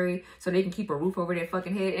 Dick, and Harry so they can keep a roof over their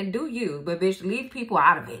fucking head. And do you, but bitch, leave people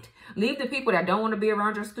out of it. Leave the people that don't want to be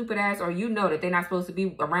around your stupid ass, or you know that they're not supposed to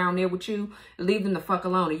be around there with you. Leave them the fuck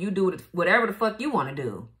alone, and you do whatever the fuck you want to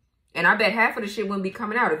do. And I bet half of the shit wouldn't be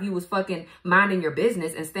coming out if you was fucking minding your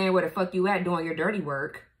business and staying where the fuck you at doing your dirty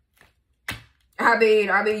work. I mean,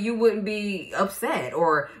 you wouldn't be upset,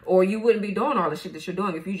 or you wouldn't be doing all the shit that you're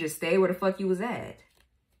doing if you just stayed where the fuck you was at.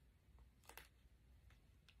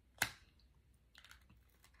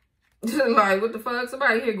 Like, what the fuck?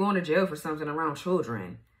 Somebody here going to jail for something around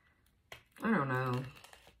children. I don't know.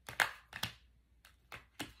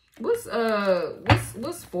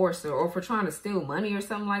 What's force, or for trying to steal money or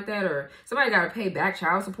something like that, or somebody got to pay back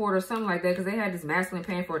child support or something like that because they had this masculine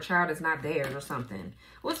paying for a child that's not theirs or something.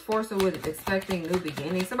 What's force with expecting new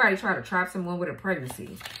beginnings? Somebody tried to trap someone with a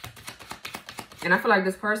pregnancy. And I feel like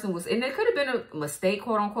this person was, and it could have been a mistake,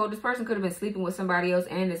 quote unquote. This person could have been sleeping with somebody else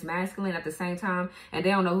and this masculine at the same time, and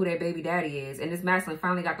they don't know who their baby daddy is. And this masculine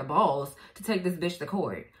finally got the balls to take this bitch to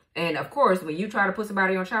court. And of course, when you try to put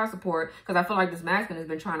somebody on child support, because I feel like this masculine has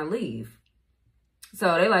been trying to leave. So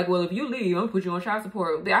they're like, well, if you leave, I'm gonna put you on child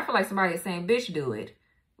support. I feel like somebody is saying, bitch, do it.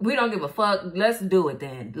 We don't give a fuck. Let's do it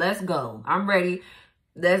then. Let's go. I'm ready.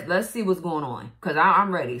 Let's see what's going on. Because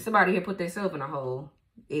I'm ready. Somebody here put themselves in a hole.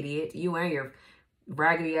 Idiot. You and your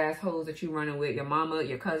raggedy ass hoes that you running with. Your mama,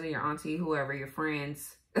 your cousin, your auntie, whoever, your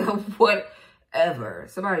friends. Whatever.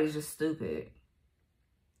 Somebody's just stupid.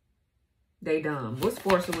 They dumb. What's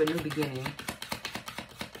forcing with new beginning?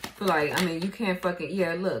 Feel like, I mean, you can't fucking,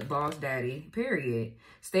 yeah, look, boss daddy, period.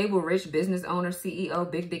 Stable, rich, business owner, CEO,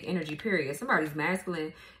 big dick energy, period. Somebody's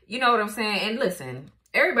masculine. You know what I'm saying? And listen,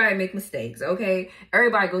 everybody make mistakes, okay?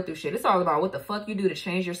 Everybody go through shit. It's all about what the fuck you do to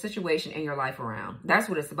change your situation and your life around. That's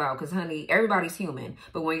what it's about. Because, honey, everybody's human.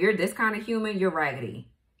 But when you're this kind of human, you're raggedy.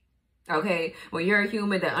 Okay, when you're a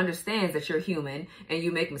human that understands that you're human and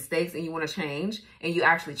you make mistakes and you want to change and you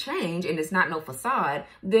actually change and it's not no facade,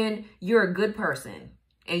 then you're a good person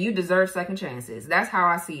and you deserve second chances. That's how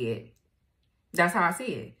I see it. That's how I see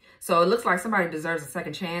it. So it looks like somebody deserves a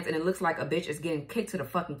second chance, and it looks like a bitch is getting kicked to the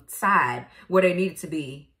fucking side where they needed to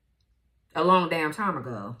be a long damn time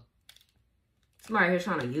ago. Somebody here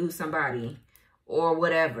trying to use somebody or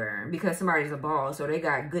whatever, because somebody's a boss, so they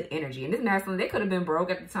got good energy. And this masculine, they could have been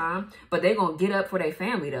broke at the time, but they gonna get up for their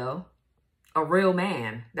family, though. A real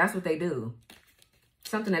man. That's what they do.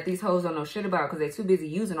 Something that these hoes don't know shit about because they're too busy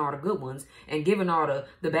using all the good ones and giving all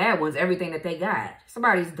the bad ones everything that they got.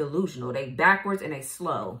 Somebody's delusional. They backwards and they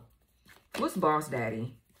slow. What's boss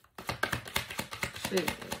daddy?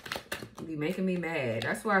 Shit be making me mad.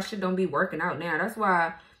 That's why shit don't be working out now. That's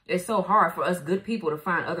why It's so hard for us good people to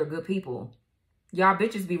find other good people. Y'all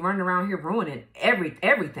bitches be running around here ruining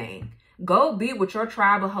everything. Go be with your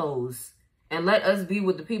tribe of hoes and let us be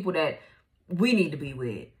with the people that we need to be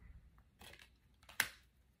with.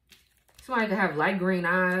 Somebody could have light green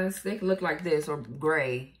eyes. They could look like this or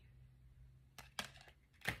gray.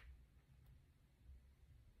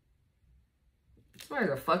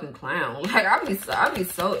 Somebody's a fucking clown. Like, I'd be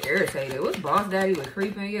so irritated. What's boss daddy with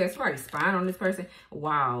creeping? Yeah, somebody's spying on this person.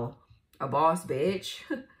 Wow. A boss bitch.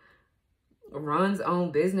 Runs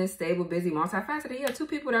own business, stable, busy, multifaceted. Yeah, two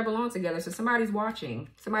people that belong together. So somebody's watching.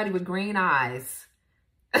 Somebody with green eyes.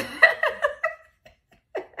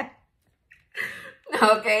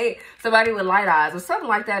 Okay, somebody with light eyes or something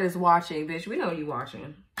like that is watching, bitch. We know you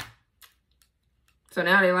watching. So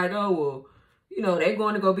now they're like, oh, well, you know, they're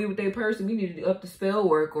going to go be with their person. We need to up the spell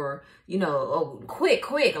work, or, you know, oh, quick,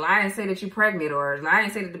 lie and say that you're pregnant, or lie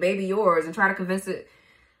and say that the baby yours and try to convince it.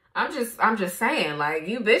 I'm just saying, like,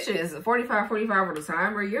 you bitches, 45 all the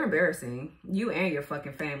time, or you're embarrassing. You and your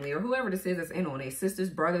fucking family, or whoever this is that's in on it, sisters,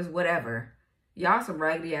 brothers, whatever. Y'all some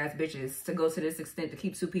raggedy ass bitches to go to this extent to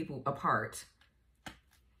keep two people apart.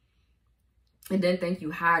 And then think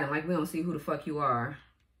you hiding like we don't see who the fuck you are.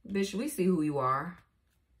 Bitch, we see who you are.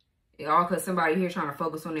 All because somebody here trying to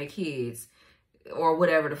focus on their kids or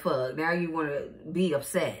whatever the fuck. Now you want to be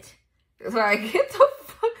upset. It's like, get the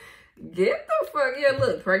fuck. Yeah,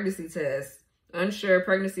 look, pregnancy test. Unsure,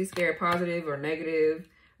 pregnancy, scared, positive or negative,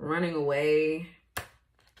 running away.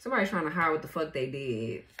 Somebody trying to hide what the fuck they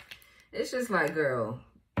did. It's just like, girl,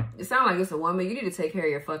 it sounds like it's a woman. You need to take care of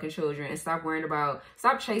your fucking children and stop worrying about,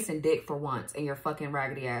 stop chasing dick for once in your fucking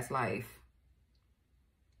raggedy ass life.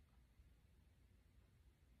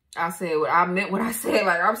 I said what I meant, what I said.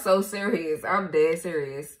 Like, I'm so serious. I'm dead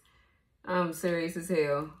serious. I'm serious as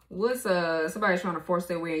hell. What's somebody trying to force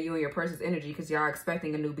their way in you and your person's energy because y'all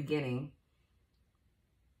expecting a new beginning?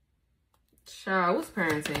 Child, what's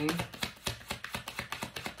parenting?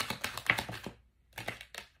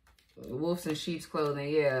 Wolves in sheep's clothing.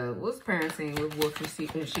 Yeah, what's parenting with wolves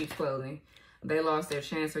in sheep's clothing? They lost their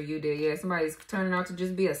chance, or you did. Yeah, somebody's turning out to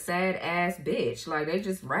just be a sad ass bitch. Like, they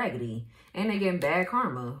just raggedy. And they getting bad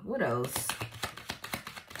karma. What else?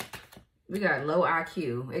 We got low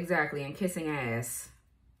IQ. Exactly. And kissing ass.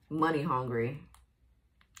 Money hungry.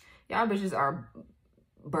 Y'all bitches are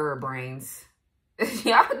bird brains.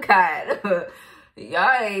 Y'all got...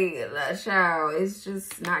 Y'all ain't, child, it's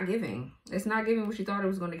just not giving. It's not giving what you thought it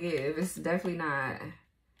was going to give. It's definitely not.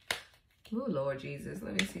 Oh, Lord Jesus.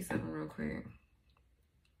 Let me see something real quick.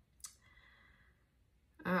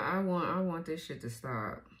 I want this shit to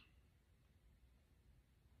stop.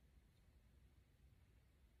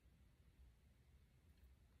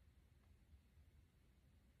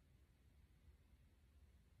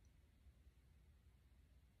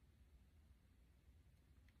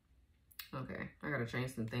 Okay, I gotta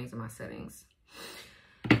change some things in my settings.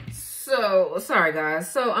 So, sorry guys.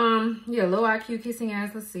 So, yeah, low IQ, kissing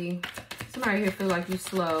ass. Let's see. Somebody here feel like you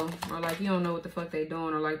slow, or like you don't know what the fuck they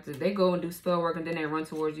doing, or like they go and do spell work and then they run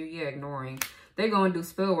towards you. Yeah, ignoring. They go and do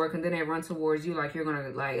spell work and then they run towards you like you're gonna,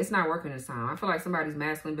 like, it's not working this time. I feel like somebody's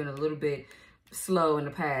masculine been a little bit slow in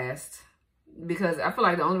the past, because I feel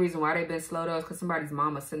like the only reason why they've been slow though is because somebody's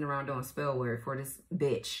mama sitting around doing spell work for this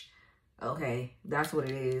bitch. Okay, that's what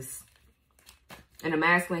it is. And the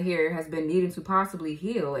masculine here has been needing to possibly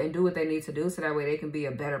heal and do what they need to do so that way they can be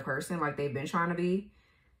a better person like they've been trying to be.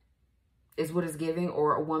 Is what it's giving.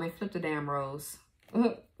 Or a woman flip the damn rose.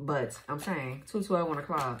 But I'm saying 2:12, 1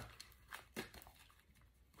 o'clock.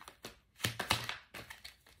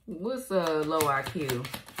 What's low IQ?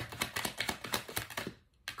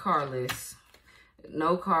 Carless.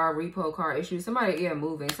 No car, repo car issues. Somebody, yeah,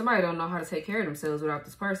 moving. Somebody don't know how to take care of themselves without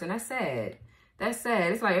this person. That's sad. That's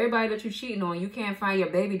sad. It's like everybody that you're cheating on, you can't find your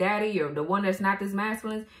baby daddy or the one that's not this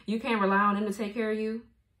masculine. You can't rely on him to take care of you.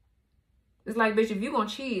 It's like, bitch, if you're going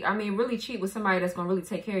to cheat, I mean, really cheat with somebody that's going to really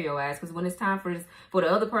take care of your ass. Because when it's time for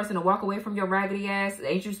the other person to walk away from your raggedy ass,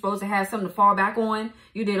 ain't you supposed to have something to fall back on?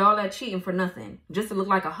 You did all that cheating for nothing. Just to look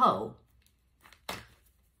like a hoe.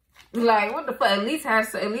 Like, what the fuck? At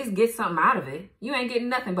least get something out of it. You ain't getting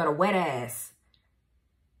nothing but a wet ass.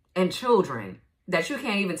 And children that you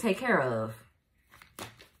can't even take care of.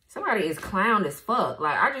 Somebody is clown as fuck.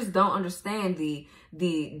 Like, I just don't understand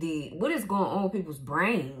what is going on with people's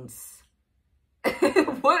brains.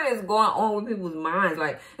 What is going on with people's minds?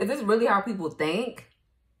 Like, is this really how people think?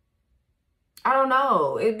 I don't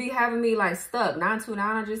know. It'd be having me like stuck.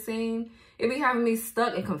 929 I just seen. It'd be having me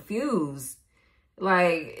stuck and confused.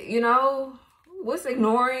 Like, you know, what's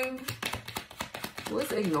ignoring?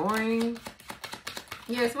 What's ignoring?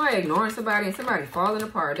 Yeah, somebody ignoring somebody and somebody falling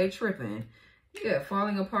apart. They tripping. Yeah,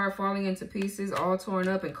 falling apart, falling into pieces, all torn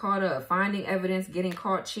up and caught up. Finding evidence, getting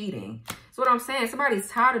caught cheating. That's what I'm saying. Somebody's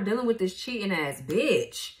tired of dealing with this cheating ass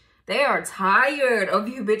bitch. They are tired of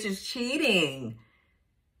you bitches cheating.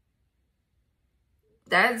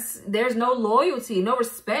 There's no loyalty, no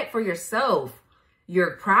respect for yourself,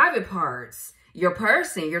 your private parts, your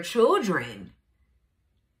person, your children.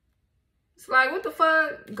 It's like, what the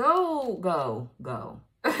fuck? Go.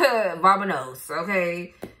 Vamonos,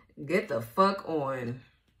 okay? Get the fuck on.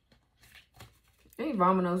 Ain't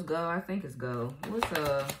Vamonos go? I think it's go. What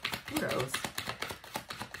else?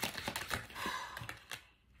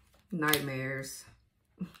 Nightmares.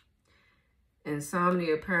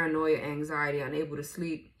 Insomnia, paranoia, anxiety, unable to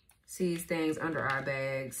sleep, sees things under eye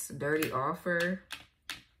bags, dirty offer,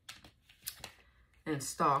 and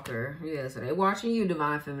stalker. Yeah, so they watching you,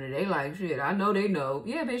 divine feminine. They like, shit, I know they know.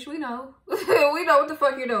 Yeah, bitch, we know. We know what the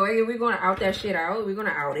fuck you're doing. We're going to out that shit out. We're going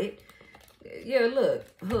to out it. Yeah, look,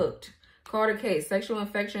 hooked. Carter case, sexual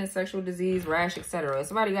infection, sexual disease, rash, etc.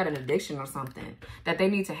 Somebody got an addiction or something that they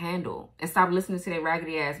need to handle. And stop listening to their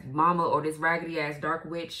raggedy ass mama or this raggedy ass dark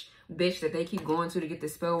witch bitch that they keep going to get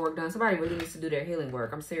this spell work done. Somebody really needs to do their healing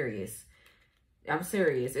work. I'm serious. I'm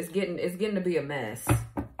serious. It's getting to be a mess.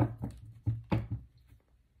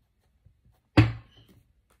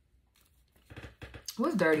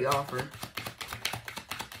 What's dirty offer?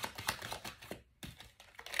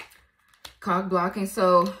 Cock blocking.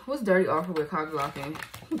 So what's dirty offer with cock blocking?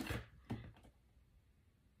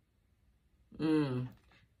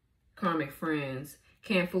 Karmic friends.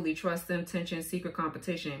 Can't fully trust them. Tension, secret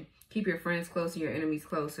competition. Keep your friends close and your enemies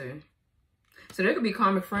closer. So there could be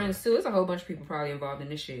karmic friends too. There's a whole bunch of people probably involved in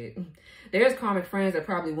this shit. There's karmic friends that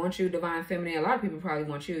probably want you, divine feminine. A lot of people probably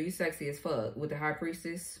want you. You sexy as fuck with the high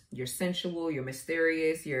priestess. You're sensual. You're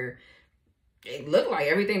mysterious. It look like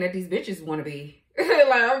everything that these bitches want to be.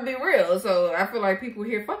 Like, I'm gonna be real. So I feel like people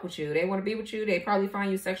here fuck with you. They want to be with you. They probably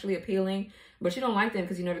find you sexually appealing, but you don't like them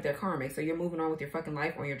because you know that they're karmic. So you're moving on with your fucking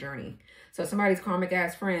life on your journey. So somebody's karmic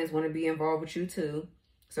ass friends want to be involved with you too.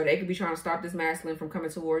 So they could be trying to stop this masculine from coming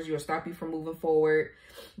towards you or stop you from moving forward.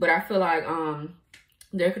 But I feel like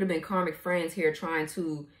there could have been karmic friends here trying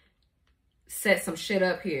to set some shit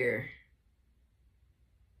up here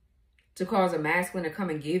to cause a masculine to come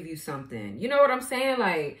and give you something. You know what I'm saying?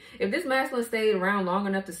 Like, if this masculine stayed around long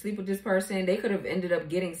enough to sleep with this person, they could have ended up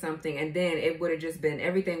getting something, and then it would have just been,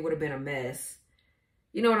 everything would have been a mess.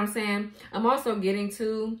 You know what I'm saying? I'm also getting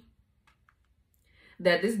to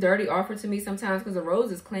that this dirty offer to me sometimes, because the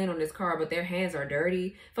rose is clean on this card, but their hands are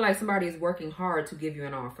dirty. I feel like somebody is working hard to give you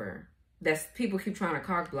an offer. That's, people keep trying to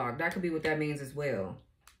cock block. That could be what that means as well.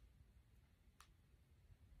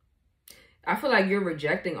 I feel like you're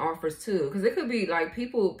rejecting offers too, because it could be like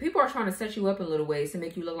people are trying to set you up in little ways to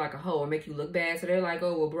make you look like a hoe or make you look bad. So they're like,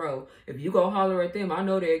 oh, well, bro, if you go holler at them, I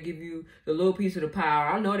know they'll give you the little piece of the pie.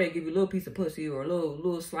 I know they'll give you a little piece of pussy or a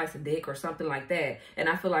little slice of dick or something like that. And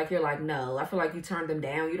I feel like you're like, no. I feel like you turned them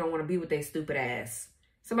down. You don't want to be with their stupid ass.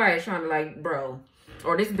 Somebody is trying to like, bro.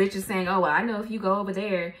 Or this bitch is saying, oh, well, I know if you go over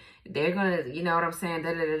there, they're going to, you know what I'm saying?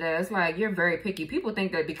 Da, da, da, da. It's like, you're very picky. People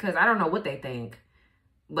think that because I don't know what they think.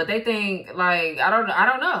 But they think, like, I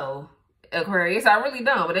don't know, Aquarius. I really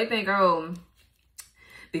don't. But they think, oh,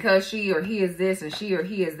 because she or he is this and she or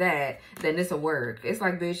he is that, then this'll work. It's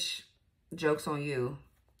like, bitch, joke's on you.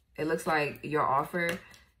 It looks like your offer,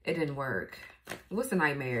 it didn't work. What's the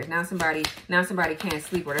nightmares? Now somebody can't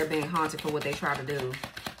sleep or they're being haunted for what they try to do.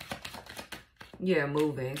 Yeah,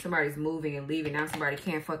 moving. Somebody's moving and leaving. Now somebody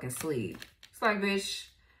can't fucking sleep. It's like, bitch,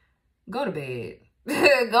 go to bed.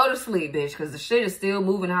 Go to sleep, bitch, because the shit is still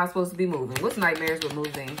moving how it's supposed to be moving. What's nightmares with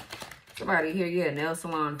moving? Somebody here, yeah, nail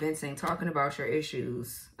salon venting, talking about your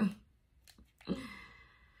issues.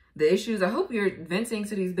 The issues, I hope you're venting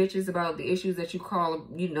to these bitches about the issues that you call,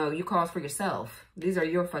 you know, you cause for yourself. These are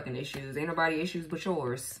your fucking issues. Ain't nobody issues but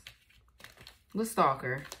yours. What's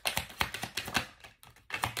stalker?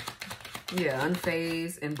 Yeah,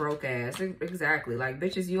 unfazed and broke ass. Exactly. Like,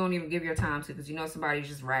 bitches you don't even give your time to because you know somebody's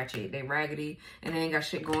just ratchet. They raggedy and they ain't got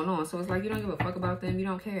shit going on. So it's like you don't give a fuck about them. You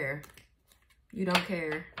don't care. You don't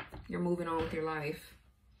care. You're moving on with your life.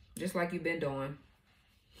 Just like you've been doing.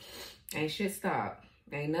 Ain't shit stop.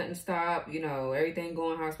 Ain't nothing stop. You know, everything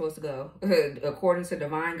going how it's supposed to go. According to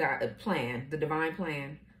divine God plan. The divine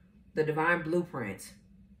plan. The divine blueprint.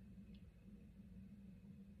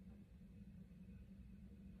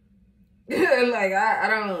 Like, I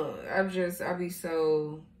don't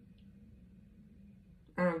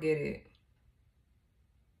get it.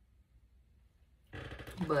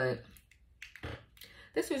 But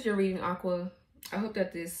this was your reading, Aqua. I hope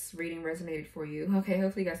that this reading resonated for you. Okay,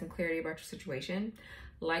 hopefully you got some clarity about your situation.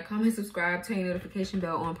 Like, comment, subscribe, turn your notification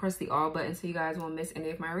bell on, press the all button so you guys won't miss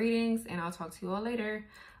any of my readings. And I'll talk to you all later.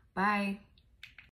 Bye.